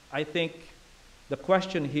I think the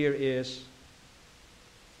question here is,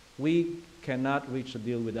 we cannot reach a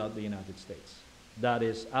deal without the United States. That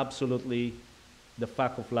is absolutely the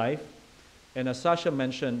fact of life. And as Sascha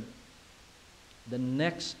mentioned, the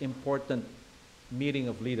next important meeting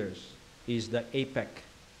of leaders is the APEC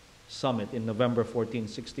summit in November 14,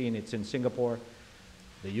 16. It's in Singapore.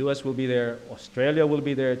 The US will be there, Australia will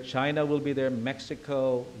be there, China will be there,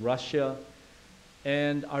 Mexico, Russia.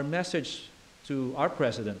 And our message to our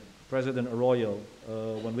president, President Arroyo,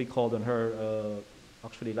 when we called on her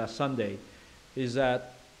actually last Sunday, is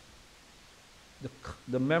that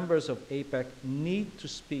the members of APEC need to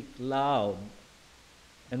speak loud,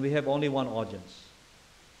 and we have only one audience,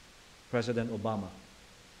 President Obama,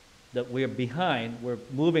 that we're behind, we're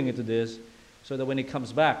moving into this, so that when he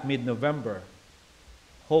comes back mid-November,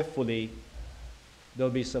 hopefully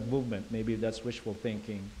there'll be some movement. Maybe that's wishful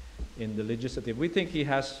thinking in the legislative. We think he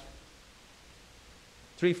has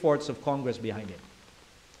 3/4 of Congress behind him.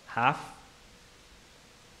 Half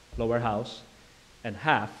lower house and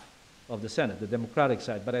half of the Senate, the Democratic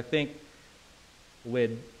side. But I think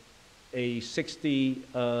with a 60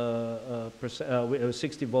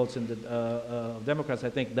 votes in the Democrats, I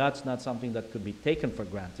think that's not something that could be taken for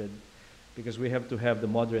granted, because we have to have the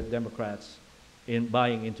moderate Democrats in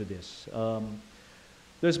buying into this.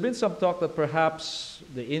 There's been some talk that perhaps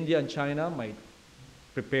India and China might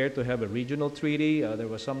prepare to have a regional treaty. There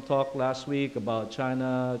was some talk last week about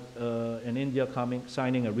China and India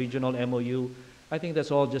signing a regional MOU. I think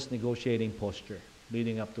that's all just negotiating posture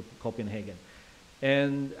leading up to Copenhagen.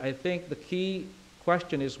 And I think the key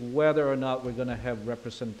question is whether or not we're going to have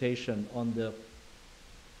representation on the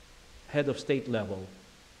head of state level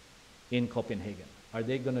in Copenhagen. Are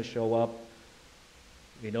they going to show up?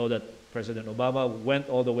 We know that President Obama went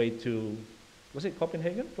all the way to, was it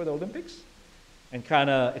Copenhagen for the Olympics? And kind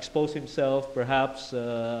of exposed himself, perhaps,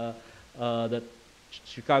 that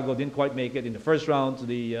Chicago didn't quite make it in the first round to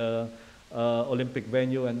the Olympic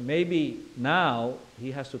venue. And maybe now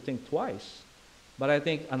he has to think twice. But I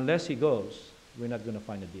think unless he goes, we're not going to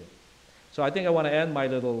find a deal. So I think I want to end my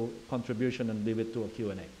little contribution and leave it to a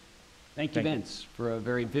Q&A. Thank you, Vince, for a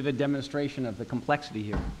very vivid demonstration of the complexity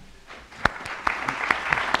here.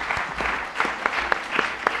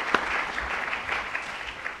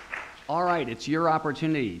 All right, it's your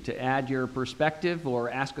opportunity to add your perspective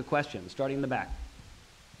or ask a question, starting in the back.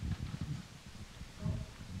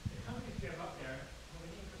 How many of you up there have an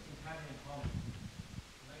interesting pattern in common?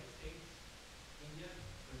 United States, India,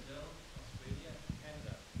 Brazil, Australia,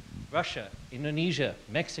 Canada, Russia, Indonesia,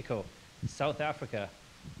 Mexico, South Africa.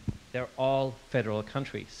 They're all federal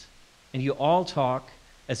countries. And you all talk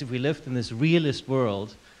as if we lived in this realist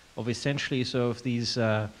world of essentially sort of these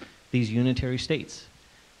unitary states.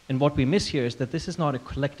 And what we miss here is that this is not a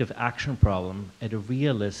collective action problem at a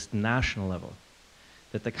realist national level.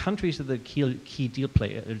 That the countries are the key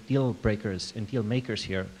deal breakers and deal makers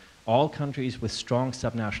here, all countries with strong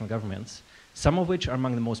subnational governments, some of which are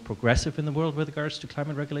among the most progressive in the world with regards to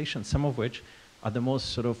climate regulation, some of which are the most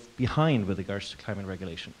sort of behind with regards to climate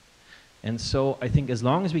regulation. And so I think as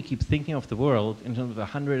long as we keep thinking of the world in terms of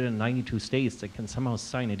 192 states that can somehow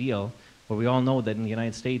sign a deal, where we all know that in the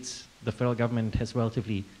United States, the federal government has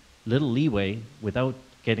relatively little leeway without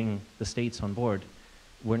getting the states on board,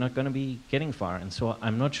 we're not going to be getting far. And so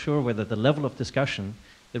I'm not sure whether the level of discussion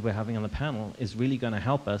that we're having on the panel is really going to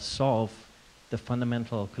help us solve the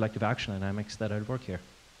fundamental collective action dynamics that are at work here.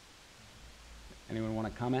 Anyone want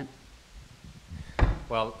to comment?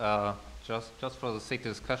 Well, just for the sake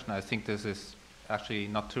of discussion, I think this is actually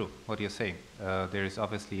not true, what you're saying. There is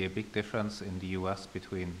obviously a big difference in the US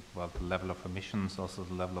between, well, the level of emissions, also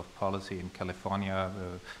the level of policy in California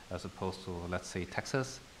as opposed to, let's say,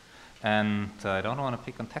 Texas. And I don't want to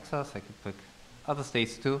pick on Texas, I could pick other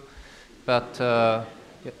states too. But the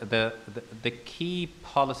key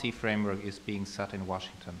policy framework is being set in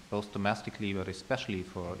Washington, both domestically, but especially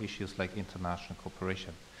for issues like international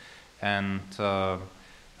cooperation. And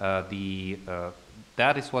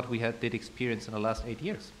that is what we did experience in the last 8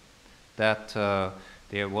 years. That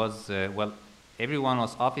there was, well, everyone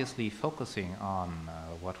was obviously focusing on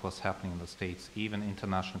what was happening in the States. Even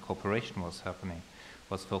international cooperation was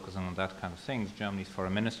focusing on that kind of things. Germany's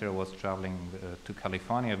foreign minister was traveling to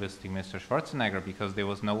California visiting Mr. Schwarzenegger because there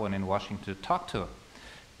was no one in Washington to talk to.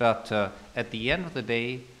 But at the end of the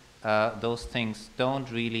day, those things don't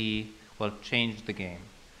really, well, change the game.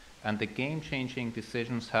 And the game-changing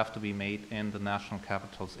decisions have to be made in the national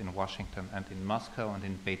capitals in Washington and in Moscow and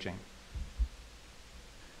in Beijing.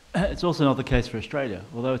 It's also not the case for Australia.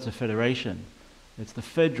 Although it's a federation, it's the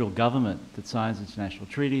federal government that signs international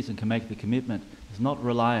treaties and can make the commitment. It's not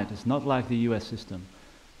reliant. It's not like the US system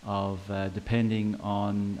of depending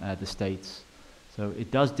on the states. So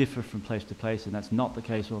it does differ from place to place, and that's not the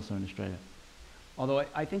case also in Australia. Although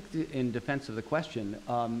I think in defense of the question,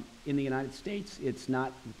 in the United States, it's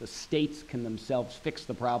not the states can themselves fix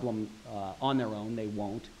the problem on their own. They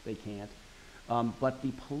won't, they can't. But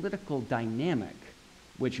the political dynamic,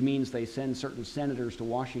 which means they send certain senators to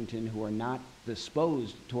Washington who are not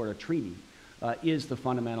disposed toward a treaty, is the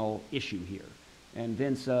fundamental issue here. And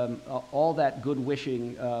Vince, all that good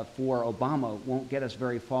wishing for Obama won't get us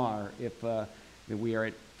very far if we are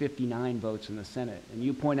at 59 votes in the Senate. And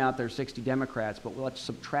you point out there's 60 Democrats, but let's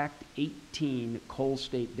subtract 18 coal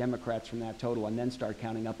state Democrats from that total and then start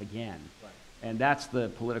counting up again. Right. And that's the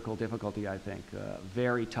political difficulty, I think.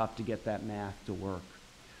 Very tough to get that math to work.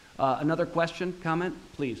 Another question, comment,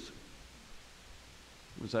 please.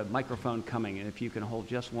 There's a microphone coming, and if you can hold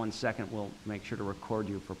just 1 second, we'll make sure to record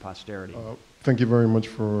you for posterity. Thank you very much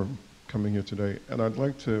for coming here today. And I'd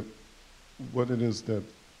like to, what it is that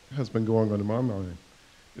has been going on in my mind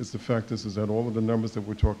is the fact is that all of the numbers that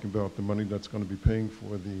we're talking about, the money that's going to be paying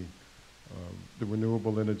for the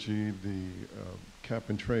renewable energy, the cap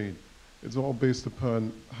and trade, it's all based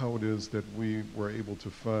upon how it is that we were able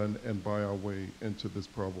to fund and buy our way into this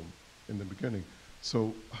problem in the beginning.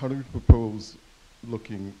 So how do we propose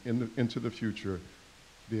looking into the future,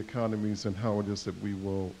 the economies and how it is that we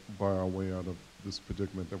will buy our way out of this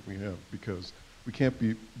predicament that we have? Because we can't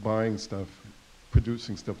be buying stuff,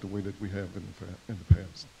 producing stuff the way that we have in the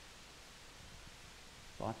past.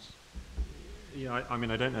 Thoughts? Yeah, I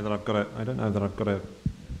mean, I don't know that I've got a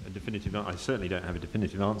definitive. I certainly don't have a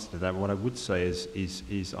definitive answer to that. What I would say is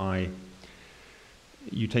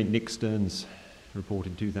you take Nick Stern's report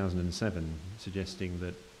in 2007, suggesting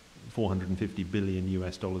that $450 billion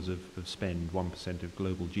of spend, 1% of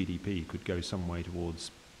global GDP, could go some way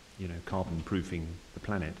towards, carbon proofing the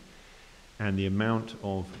planet. And the amount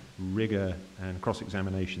of rigor and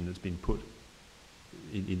cross-examination that's been put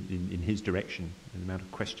in his direction, and the amount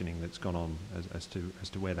of questioning that's gone on as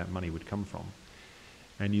to where that money would come from.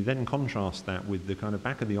 And you then contrast that with the kind of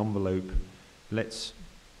back of the envelope, let's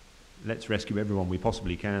rescue everyone we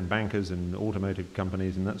possibly can, bankers and automotive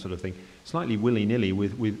companies and that sort of thing, slightly willy-nilly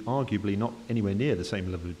with arguably not anywhere near the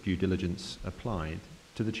same level of due diligence applied,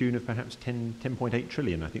 to the tune of perhaps 10.8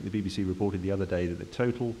 trillion. I think the BBC reported the other day that the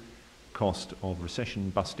total cost of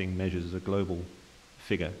recession-busting measures is a global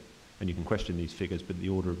figure, and you can question these figures, but the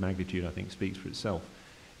order of magnitude, I think, speaks for itself.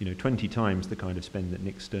 20 times the kind of spend that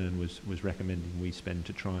Nick Stern was recommending we spend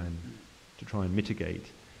to try and mitigate,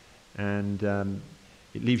 and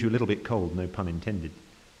it leaves you a little bit cold, no pun intended.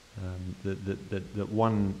 That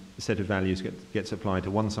one set of values gets applied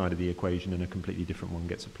to one side of the equation, and a completely different one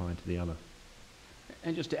gets applied to the other.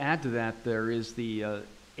 And just to add to that, there is the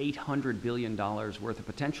 $800 billion worth of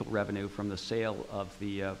potential revenue from the sale of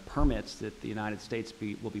the permits that the United States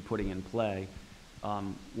will be putting in play.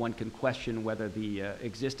 One can question whether the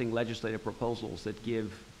existing legislative proposals that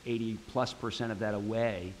give 80+% of that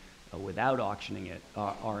away without auctioning it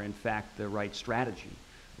are in fact the right strategy,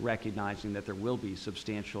 recognizing that there will be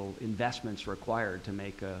substantial investments required to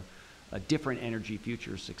make a different energy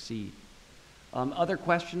future succeed. Other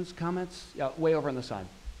questions, comments? Yeah, way over on the side.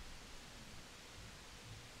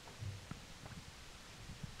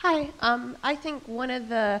 Hi. I think one of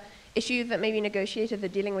the issues that maybe negotiators are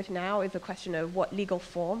dealing with now is the question of what legal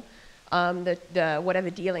form whatever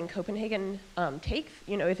deal in Copenhagen takes.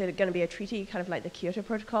 Is it going to be a treaty, kind of like the Kyoto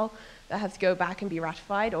Protocol, that has to go back and be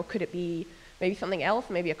ratified, or could it be maybe something else,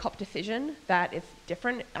 maybe a COP decision that is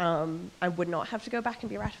different and would not have to go back and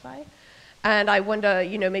be ratified? And I wonder,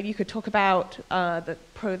 maybe you could talk about the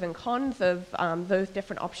pros and cons of those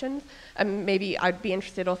different options. And maybe I'd be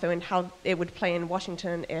interested also in how it would play in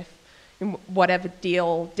Washington if whatever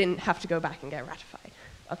deal didn't have to go back and get ratified.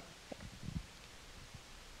 Okay.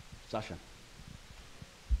 Sascha.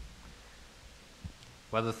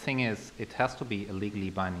 Well, the thing is, it has to be a legally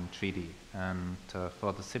binding treaty, and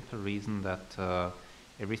for the simple reason that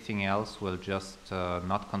everything else will just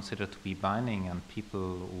not consider to be binding, and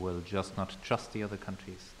people will just not trust the other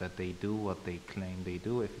countries that they do what they claim they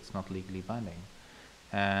do if it's not legally binding.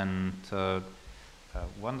 And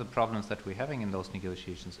one of the problems that we're having in those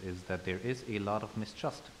negotiations is that there is a lot of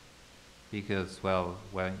mistrust, because, well,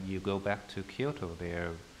 when you go back to Kyoto,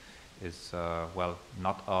 there is,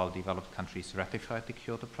 not all developed countries ratified the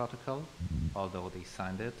Kyoto Protocol, although they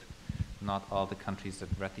signed it. Not all the countries that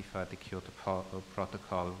ratified the Kyoto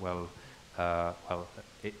Protocol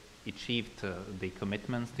achieved the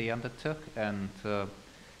commitments they undertook, and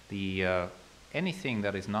anything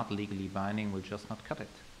that is not legally binding will just not cut it,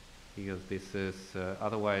 because this is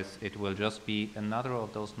otherwise it will just be another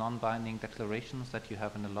of those non-binding declarations that you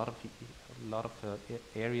have in a lot of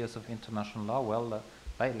areas of international law. Well,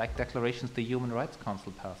 like declarations the Human Rights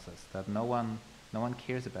Council passes that no one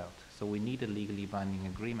cares about. So we need a legally binding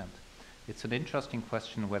agreement. It's an interesting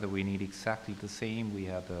question whether we need exactly the same we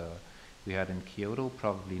had in Kyoto.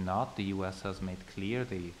 Probably not. The US has made clear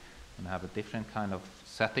they have a different kind of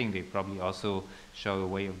setting. They probably also show a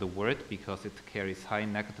way of the word because it carries high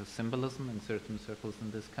negative symbolism in certain circles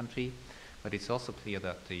in this country. But it's also clear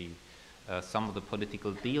that some of the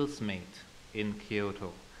political deals made in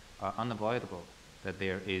Kyoto are unavoidable, that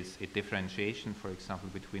there is a differentiation, for example,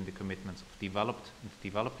 between the commitments of developed and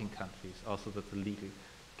developing countries, also that the legal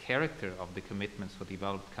character of the commitments for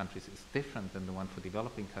developed countries is different than the one for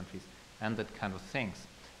developing countries, and that kind of things.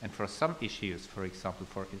 And for some issues, for example,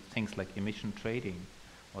 for things like emission trading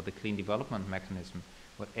or the clean development mechanism,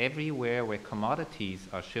 but everywhere where commodities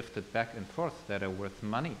are shifted back and forth that are worth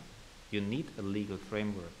money, you need a legal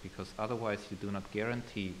framework, because otherwise you do not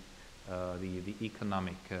guarantee the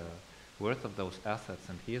economic worth of those assets.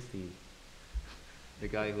 And here's the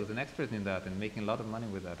guy who's an expert in that and making a lot of money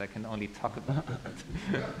with that. I can only talk about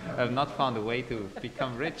it. I've not found a way to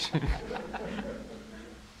become rich.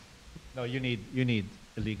 No, you need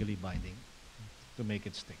a legally binding to make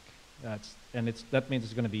it stick. That means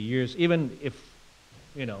it's going to be years. Even if,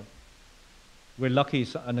 we're lucky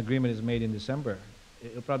an agreement is made in December,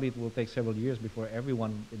 it will take several years before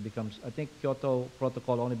it becomes. I think Kyoto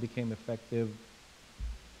Protocol only became effective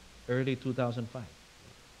early 2005.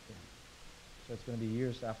 Yeah. So it's going to be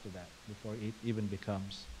years after that before it even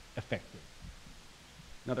becomes effective.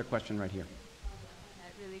 Another question right here.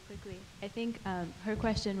 Really quickly, I think her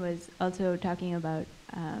question was also talking about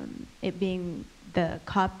it being the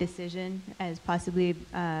COP decision as possibly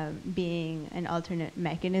being an alternate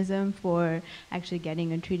mechanism for actually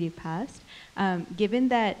getting a treaty passed. Given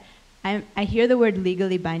that I hear the word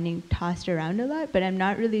legally binding tossed around a lot, but I'm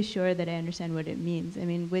not really sure that I understand what it means. I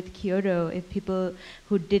mean, with Kyoto, if people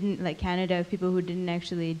who didn't, like Canada, if people who didn't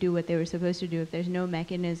actually do what they were supposed to do, if there's no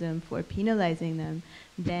mechanism for penalizing them,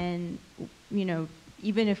 then,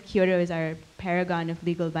 even if Kyoto is our paragon of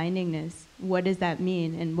legal bindingness, what does that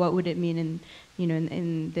mean, and what would it mean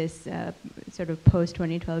in this sort of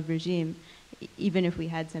post-2012 regime, even if we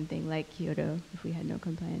had something like Kyoto, if we had no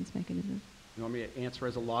compliance mechanism? You want me to answer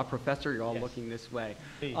as a law professor? You're all Yes. looking this way.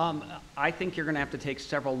 Please. I think you're going to have to take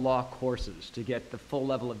several law courses to get the full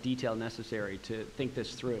level of detail necessary to think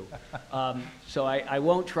this through. So I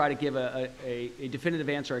won't try to give a definitive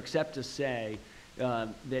answer except to say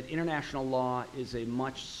that international law is a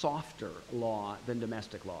much softer law than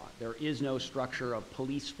domestic law. There is no structure of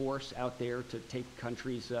police force out there to take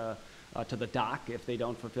countries to the dock if they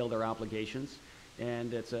don't fulfill their obligations.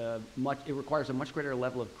 And it requires a much greater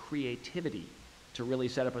level of creativity to really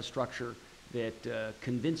set up a structure that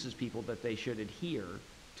convinces people that they should adhere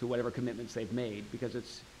to whatever commitments they've made, because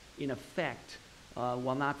it's, in effect,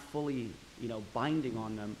 while not fully, binding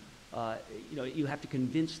on them, you have to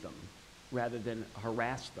convince them rather than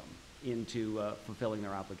harass them into fulfilling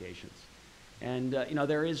their obligations. And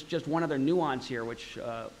there is just one other nuance here, which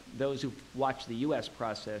those who watch the U.S.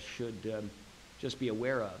 process should just be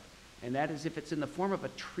aware of. And that is, if it's in the form of a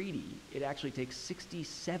treaty, it actually takes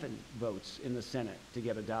 67 votes in the Senate to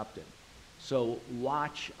get adopted. So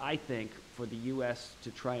watch, I think, for the U.S. to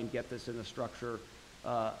try and get this in the structure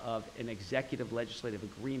of an executive legislative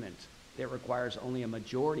agreement that requires only a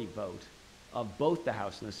majority vote of both the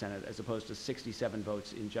House and the Senate, as opposed to 67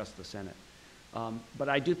 votes in just the Senate. But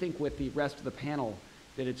I do think with the rest of the panel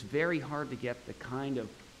that it's very hard to get the kind of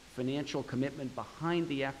financial commitment behind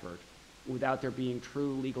the effort without there being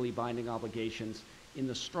true legally binding obligations in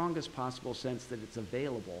the strongest possible sense that it's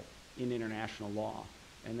available in international law.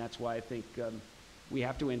 And that's why I think we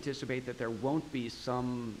have to anticipate that there won't be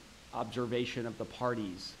some observation of the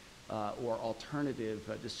parties or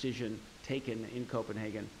alternative decision taken in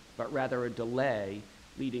Copenhagen, but rather a delay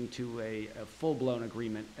leading to a full-blown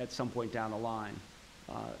agreement at some point down the line.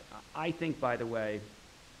 I think, by the way,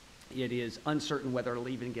 it is uncertain whether it'll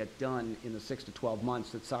even get done in the 6 to 12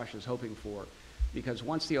 months that Sascha's hoping for, because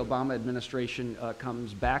once the Obama administration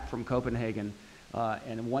comes back from Copenhagen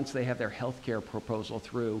and once they have their health care proposal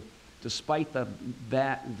through, despite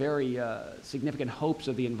that very significant hopes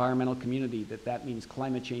of the environmental community that means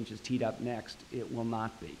climate change is teed up next, it will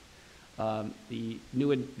not be.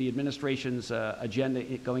 The administration's agenda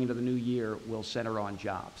going into the new year will center on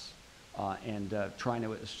jobs and trying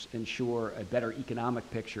to ensure a better economic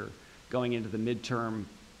picture going into the midterm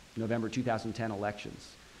November 2010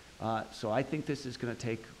 elections. So I think this is going to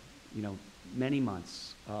take, many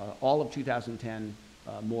months, all of 2010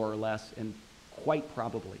 more or less, and quite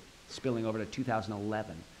probably spilling over to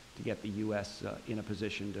 2011 to get the U.S. In a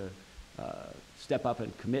position to step up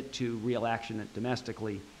and commit to real action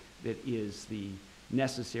domestically that is the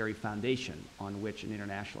necessary foundation on which an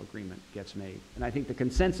international agreement gets made. And I think the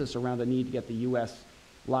consensus around the need to get the U.S.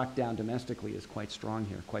 locked down domestically is quite strong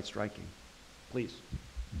here, quite striking. Please.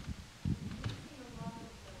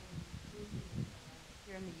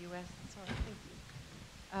 Here in the U.S., sorry,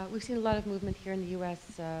 thank you. We've seen a lot of movement here in the U.S.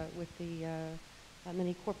 with the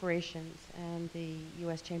many corporations and the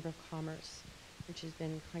U.S. Chamber of Commerce, which has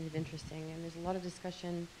been kind of interesting. And there's a lot of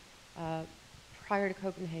discussion prior to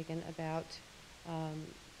Copenhagen about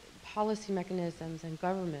policy mechanisms and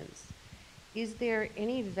governments. Is there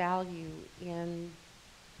any value in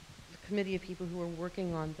the committee of people who are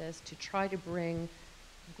working on this to try to bring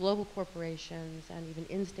global corporations and even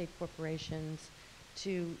in-state corporations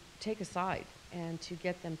to take a side and to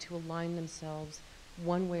get them to align themselves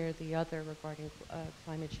one way or the other regarding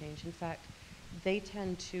climate change? In fact, they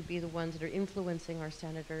tend to be the ones that are influencing our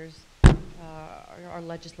senators, our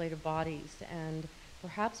legislative bodies, and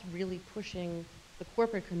perhaps really pushing the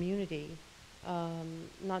corporate community,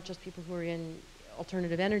 not just people who are in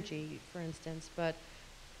alternative energy, for instance, but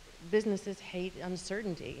businesses hate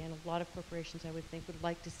uncertainty, and a lot of corporations, I would think, would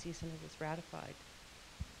like to see some of this ratified.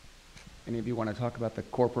 Any of you want to talk about the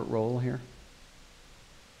corporate role here?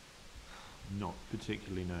 Not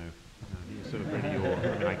particularly, no. You're sort of ready,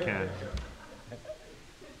 or I can.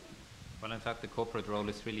 Well, in fact, the corporate role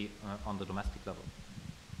is really on the domestic level.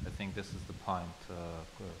 I think this is the point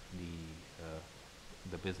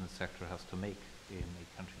the business sector has to make in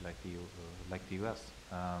a country like the US.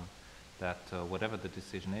 That whatever the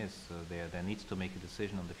decision is, there needs to make a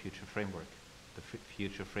decision on the future framework,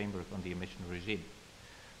 future framework on the emission regime.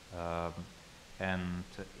 And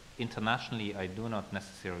internationally, I do not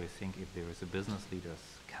necessarily think if there is a business leaders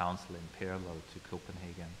council in parallel to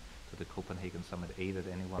Copenhagen, to the Copenhagen summit, that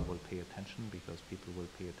anyone will pay attention, because people will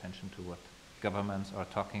pay attention to what governments are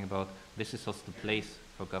talking about. This is just the place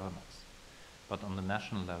for governments. But on the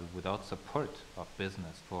national level, without support of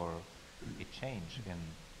business for a change in,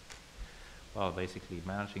 well, basically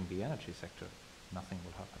managing the energy sector, nothing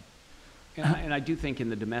will happen. And I do think in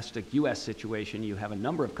the domestic U.S. situation, you have a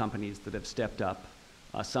number of companies that have stepped up,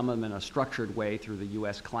 some of them in a structured way through the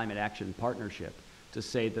U.S. Climate Action Partnership, to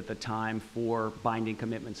say that the time for binding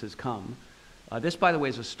commitments has come. This, by the way,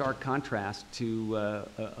 is a stark contrast to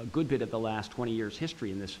a good bit of the last 20 years' history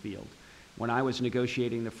in this field. When I was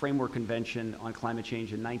negotiating the Framework Convention on Climate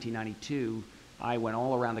Change in 1992, I went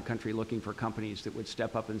all around the country looking for companies that would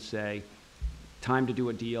step up and say, time to do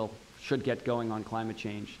a deal, should get going on climate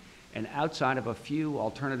change. And outside of a few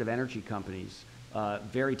alternative energy companies,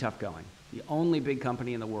 very tough going. The only big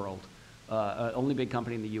company in the world, only big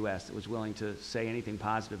company in the US that was willing to say anything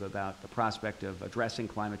positive about the prospect of addressing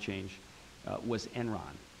climate change was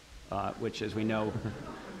Enron, which, as we know,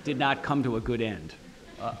 did not come to a good end,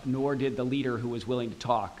 nor did the leader who was willing to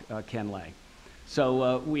talk, Ken Lay.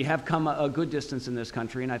 So we have come a good distance in this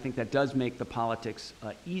country, and I think that does make the politics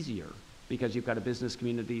easier, because you've got a business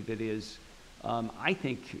community that is, I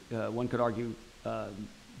think one could argue,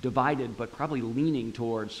 divided, but probably leaning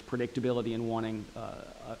towards predictability and wanting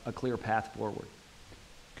a clear path forward.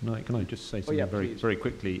 Can I just say something very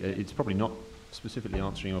quickly? It's probably not specifically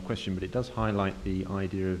answering your question, but it does highlight the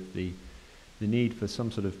idea of the need for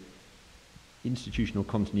some sort of institutional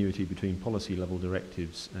continuity between policy level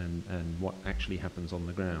directives and what actually happens on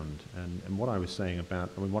the ground. And what I was saying about,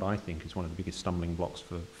 I mean, what I think is one of the biggest stumbling blocks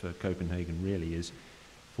for Copenhagen really is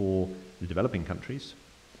for the developing countries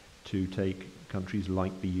to take countries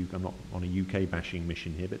like the UK, I'm not on a UK bashing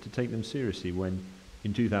mission here, but to take them seriously when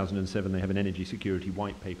in 2007 they have an energy security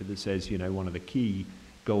white paper that says, you know, one of the key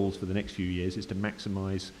goals for the next few years is to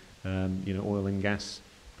maximize, you know, oil and gas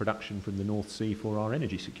production from the North Sea for our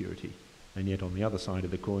energy security. And yet on the other side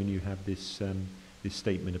of the coin you have this, this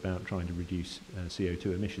statement about trying to reduce CO2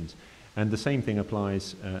 emissions. And the same thing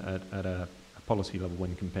applies at a policy level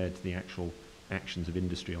when compared to the actual actions of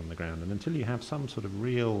industry on the ground. And until you have some sort of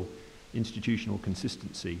real institutional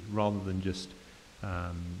consistency rather than just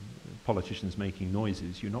politicians making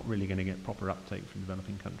noises, you're not really going to get proper uptake from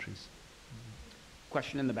developing countries.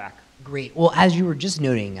 Question in the back. Great. Well, as you were just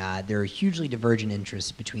noting, there are hugely divergent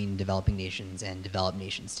interests between developing nations and developed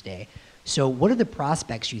nations today. So what are the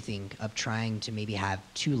prospects, you think, of trying to maybe have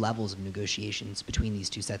two levels of negotiations between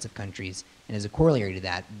these two sets of countries? And as a corollary to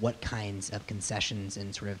that, what kinds of concessions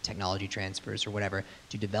and sort of technology transfers or whatever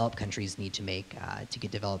do developed countries need to make to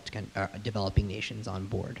get developing nations on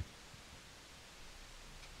board?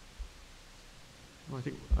 Well,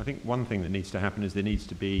 I think one thing that needs to happen is there needs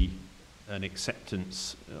to be an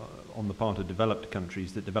acceptance on the part of developed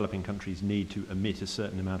countries that developing countries need to emit a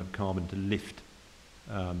certain amount of carbon to lift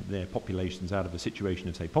their populations out of a situation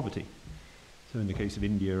of, say, poverty. So in the case of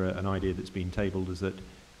India, an idea that's been tabled is that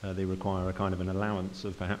they require a kind of an allowance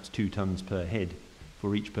of perhaps 2 tons per head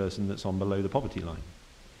for each person that's on below the poverty line.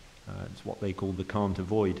 It's what they call the can't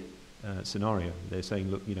avoid scenario. They're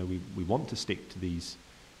saying, look, you know, we want to stick to these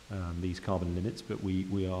carbon limits, but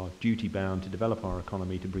we are duty bound to develop our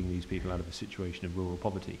economy to bring these people out of a situation of rural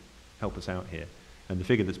poverty. Help us out here. And the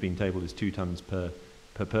figure that's been tabled is 2 tons per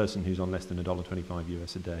person who's on less than $1.25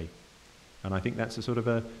 US a day. And I think that's a sort of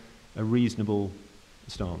a reasonable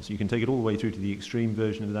stance. You can take it all the way through to the extreme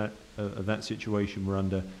version of that situation where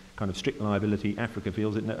under kind of strict liability, Africa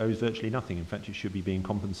feels it owes virtually nothing. In fact, it should be being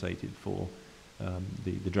compensated for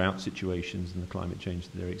the drought situations and the climate change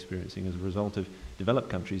that they're experiencing as a result of developed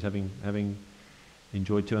countries having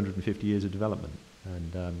enjoyed 250 years of development.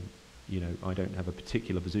 And you know, I don't have a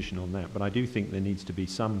particular position on that, but I do think there needs to be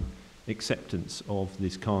some acceptance of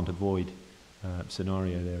this can't avoid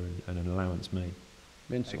scenario there and an allowance made.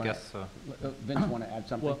 Vince, Vince, want to add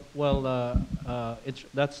something?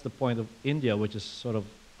 That's the point of India, which is sort of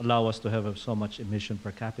allow us to have so much emission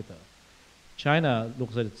per capita. China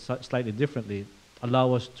looks at it slightly differently,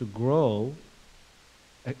 allow us to grow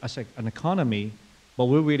as an economy, but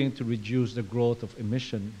we're willing to reduce the growth of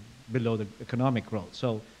emission below the economic growth.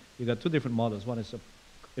 So you got 2 different models. One is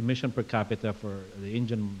emission per capita for the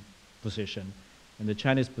Indian position, and the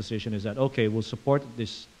Chinese position is that, okay, we'll support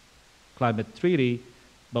this climate treaty,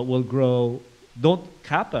 but we'll grow, don't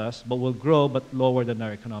cap us, but we'll grow, but lower than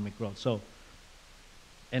our economic growth. So,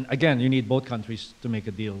 and again, you need both countries to make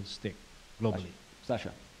a deal stick globally.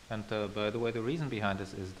 Sascha. And by the way, the reason behind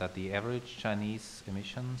this is that the average Chinese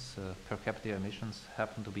emissions, per capita emissions,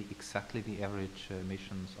 happen to be exactly the average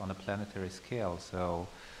emissions on a planetary scale. So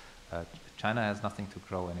China has nothing to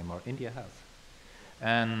grow anymore. India has.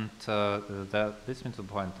 And this means the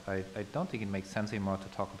point, I don't think it makes sense anymore to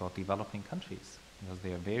talk about developing countries, because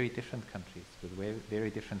they are very different countries with very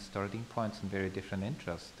different starting points and very different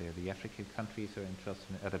interests. The African countries are interested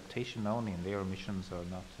in adaptation only, and their emissions are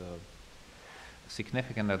not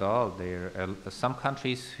significant at all. There are some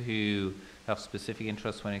countries who have specific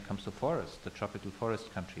interests when it comes to forests, the tropical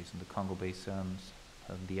forest countries in the Congo basins,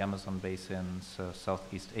 the Amazon basins,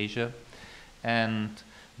 Southeast Asia. And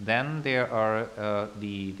then there are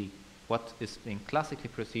what is being classically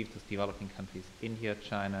perceived as developing countries, India,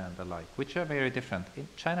 China, and the like, which are very different. In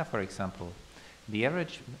China, for example, the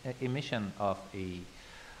average emission of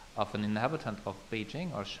an inhabitant of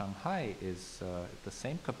Beijing or Shanghai is the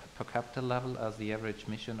same per capita level as the average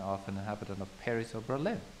emission of an inhabitant of Paris or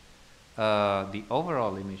Berlin. The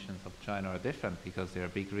overall emissions of China are different because there are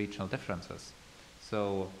big regional differences.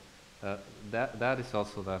 So that is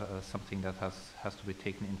also something that has to be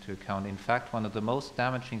taken into account. In fact, one of the most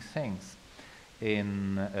damaging things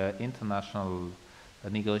in international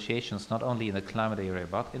negotiations, not only in the climate area,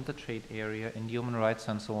 but in the trade area, in human rights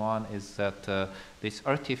and so on, is that this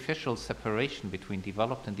artificial separation between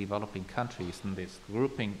developed and developing countries and this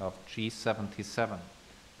grouping of G77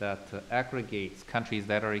 that aggregates countries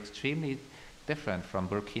that are extremely different from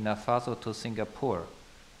Burkina Faso to Singapore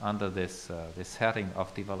under this heading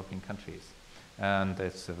of developing countries. And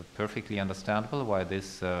it's perfectly understandable why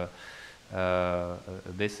this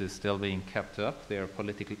is still being kept up. There are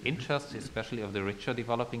political interests, especially of the richer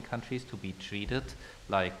developing countries, to be treated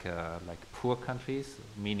like poor countries,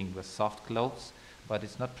 meaning with soft clothes, but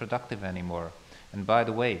it's not productive anymore. And by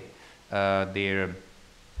the way, there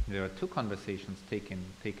are 2 conversations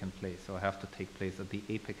taken place, or have to take place at the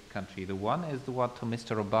APEC country. The one is the one to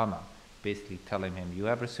Mr. Obama, basically telling him, you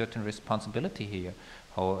have a certain responsibility here,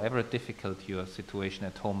 however difficult your situation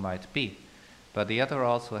at home might be. But the other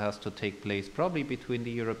also has to take place probably between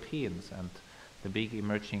the Europeans and the big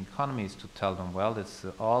emerging economies to tell them, well, it's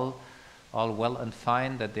all well and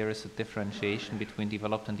fine that there is a differentiation between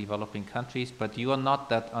developed and developing countries, but you are not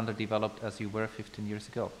that underdeveloped as you were 15 years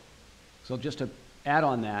ago. So just to add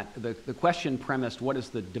on that, the question premised, what is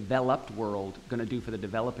the developed world going to do for the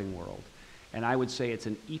developing world? And I would say it's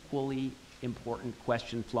an equally important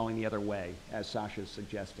question flowing the other way, as Sascha is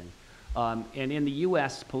suggesting. And in the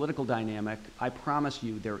U.S. political dynamic, I promise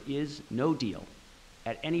you there is no deal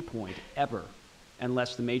at any point ever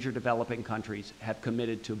unless the major developing countries have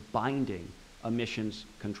committed to binding emissions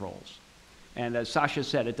controls. And as Sascha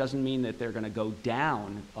said, it doesn't mean that they're going to go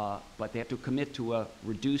down, but they have to commit to a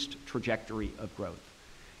reduced trajectory of growth.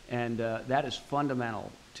 And that is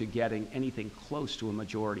fundamental to getting anything close to a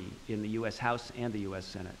majority in the U.S. House and the U.S.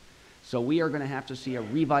 Senate. So we are going to have to see a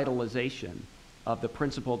revitalization of the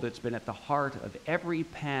principle that's been at the heart of every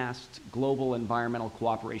past global environmental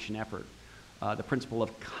cooperation effort, the principle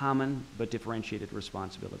of common but differentiated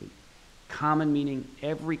responsibility. Common meaning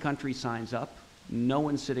every country signs up, no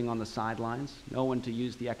one sitting on the sidelines, no one, to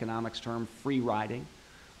use the economics term, free riding.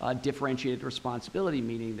 Differentiated responsibility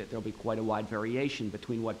meaning that there'll be quite a wide variation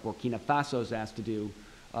between what Burkina Faso's asked to do,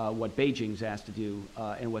 what Beijing's asked to do,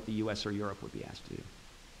 and what the US or Europe would be asked to do.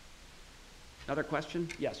 Another question?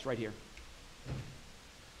 Yes, right here.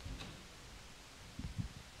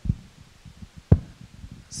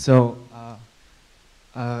 So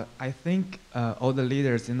I think all the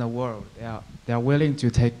leaders in the world, they are willing to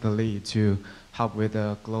take the lead to help with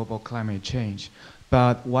the global climate change.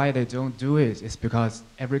 But why they don't do it is because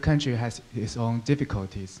every country has its own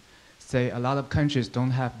difficulties. Say a lot of countries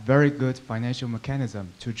don't have very good financial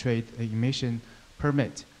mechanism to trade an emission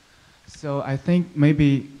permit. So I think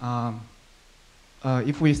maybe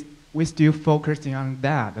if we still focusing on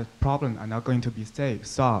that, the problem are not going to be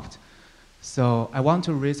solved. So I want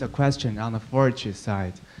to raise a question on the forestry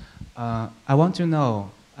side. I want to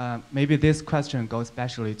know, maybe this question goes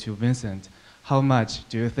especially to Vincent. How much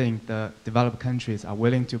do you think the developed countries are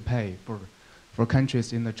willing to pay for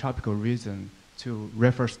countries in the tropical region to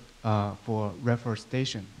for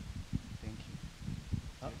reforestation? Thank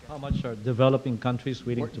you. How much are developing countries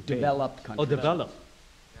willing to pay? Developed countries. Oh, developed.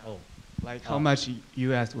 Oh. Like how much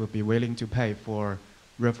U.S. will be willing to pay for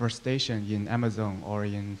reforestation in Amazon or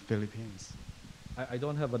in Philippines? I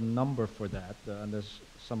don't have a number for that, unless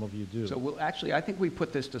some of you do. So actually, I think we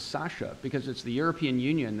put this to Sascha, because it's the European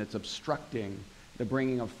Union that's obstructing the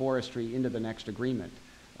bringing of forestry into the next agreement.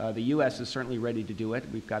 The U.S. is certainly ready to do it.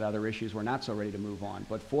 We've got other issues we're not so ready to move on.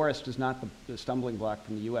 But forest is not the stumbling block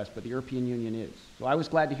from the U.S., but the European Union is. So I was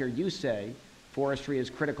glad to hear you say forestry is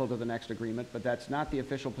critical to the next agreement, but that's not the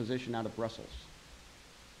official position out of Brussels.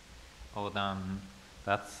 Oh, then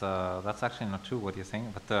that's actually not true what you're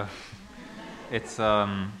saying, but it's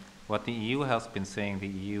what the EU has been saying. The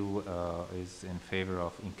EU is in favor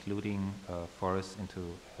of including forests into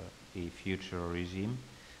a future regime.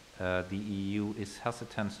 The EU is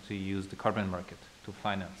hesitant to use the carbon market to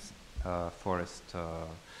finance tropical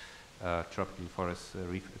forest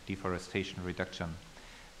deforestation reduction.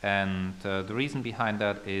 And the reason behind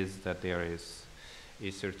that is that there is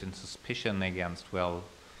a certain suspicion against, well,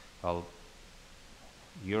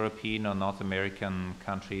 European or North American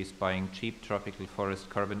countries buying cheap tropical forest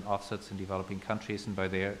carbon offsets in developing countries, and by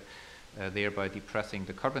thereby depressing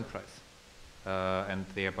the carbon price, and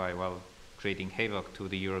thereby, well, creating havoc to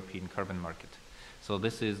the European carbon market. So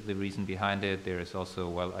this is the reason behind it. There is also,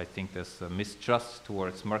 well, I think this mistrust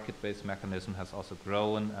towards market-based mechanism has also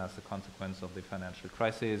grown as a consequence of the financial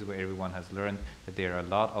crisis, where everyone has learned that there are a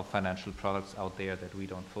lot of financial products out there that we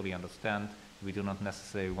don't fully understand. We do not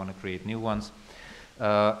necessarily want to create new ones.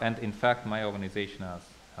 And in fact, my organization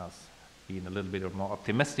has been a little bit more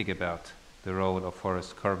optimistic about the role of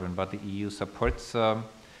forest carbon, but the EU supports the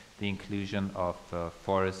inclusion of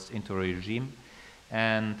forests into a regime,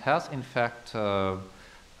 and has in fact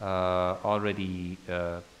already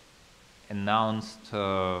announced,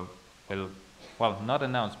 well, not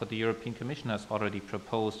announced, but the European Commission has already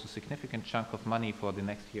proposed a significant chunk of money for the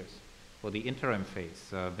next years, for the interim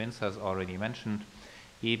phase. Vince has already mentioned,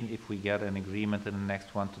 even if we get an agreement in the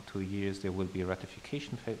next 1 to 2 years, there will be a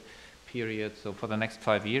ratification period. So for the next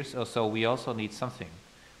 5 years or so, we also need something.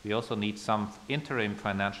 We also need some interim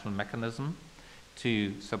financial mechanism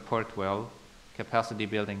to support, well, capacity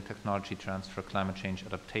building, technology transfer, climate change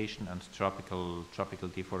adaptation, and tropical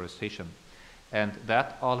deforestation. And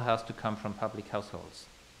that all has to come from public households.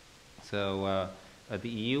 So the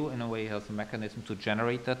EU, in a way, has a mechanism to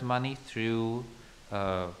generate that money through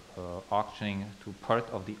auctioning, to part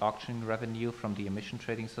of the auction revenue from the emission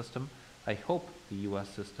trading system. I hope the US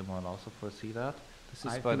system will also foresee that. This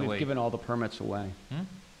is, by the way, we've given all the permits away. Hmm?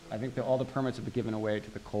 I think that all the permits have been given away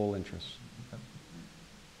to the coal interests. Okay.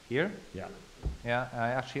 Here? Yeah. Yeah, I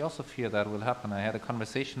actually also fear that will happen. I had a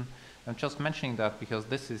conversation, I'm just mentioning that because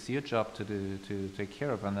this is your job to do, to take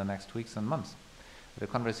care of in the next weeks and months. I had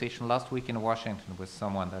a conversation last week in Washington with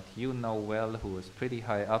someone that you know well, who is pretty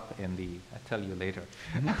high up in the, I'll tell you later,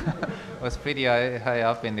 was pretty high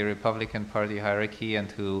up in the Republican Party hierarchy, and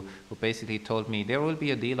who basically told me there will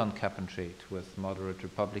be a deal on cap and trade with moderate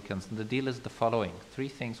Republicans, and the deal is the following. 3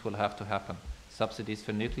 things will have to happen: subsidies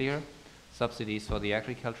for nuclear, subsidies for the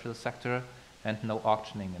agricultural sector, and no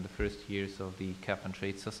auctioning in the first years of the cap and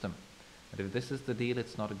trade system. And if this is the deal,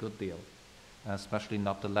 it's not a good deal, especially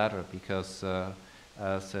not the latter, because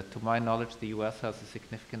to my knowledge, the US has a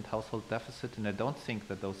significant household deficit, and I don't think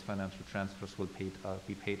that those financial transfers will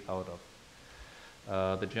be paid out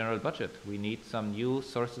of the general budget. We need some new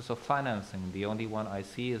sources of financing. The only one I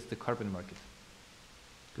see is the carbon market.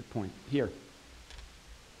 Good point. Here.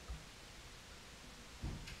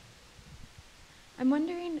 I'm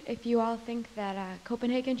wondering if you all think that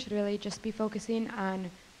Copenhagen should really just be focusing on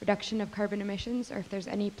reduction of carbon emissions, or if there's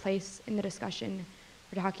any place in the discussion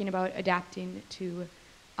for talking about adapting to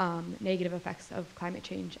negative effects of climate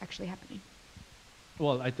change actually happening.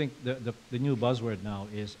 Well, I think the new buzzword now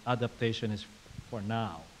is adaptation is for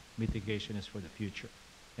now, mitigation is for the future.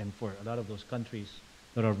 And for a lot of those countries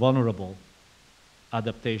that are vulnerable,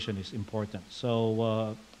 adaptation is important.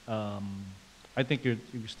 So I think you're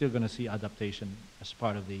still going to see adaptation as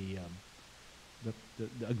part of the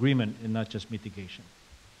agreement and not just mitigation.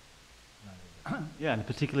 Yeah, and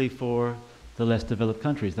particularly for the less developed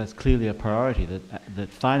countries, that's clearly a priority, that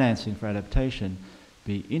financing for adaptation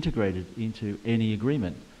be integrated into any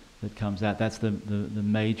agreement that comes out. That's the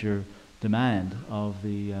major demand of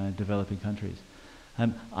the developing countries.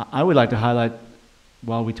 I would like to highlight,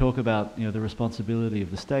 while we talk about the responsibility of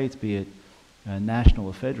the states, be it national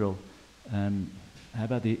or federal, how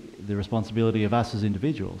about the responsibility of us as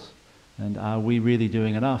individuals? And are we really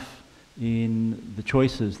doing enough in the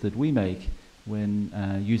choices that we make when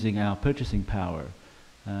using our purchasing power,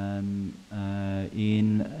 in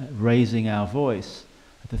raising our voice?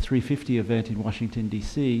 At the 350 event in Washington,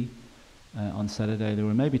 D.C. On Saturday, there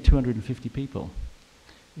were maybe 250 people.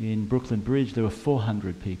 In Brooklyn Bridge, there were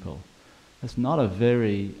 400 people. That's not a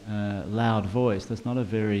very loud voice. That's not a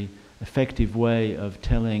very effective way of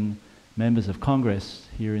telling members of Congress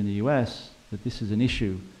here in the US that this is an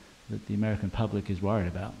issue that the American public is worried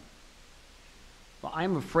about. Well,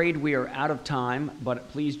 I'm afraid we are out of time, but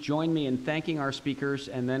please join me in thanking our speakers,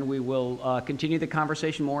 and then we will continue the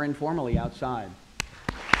conversation more informally outside.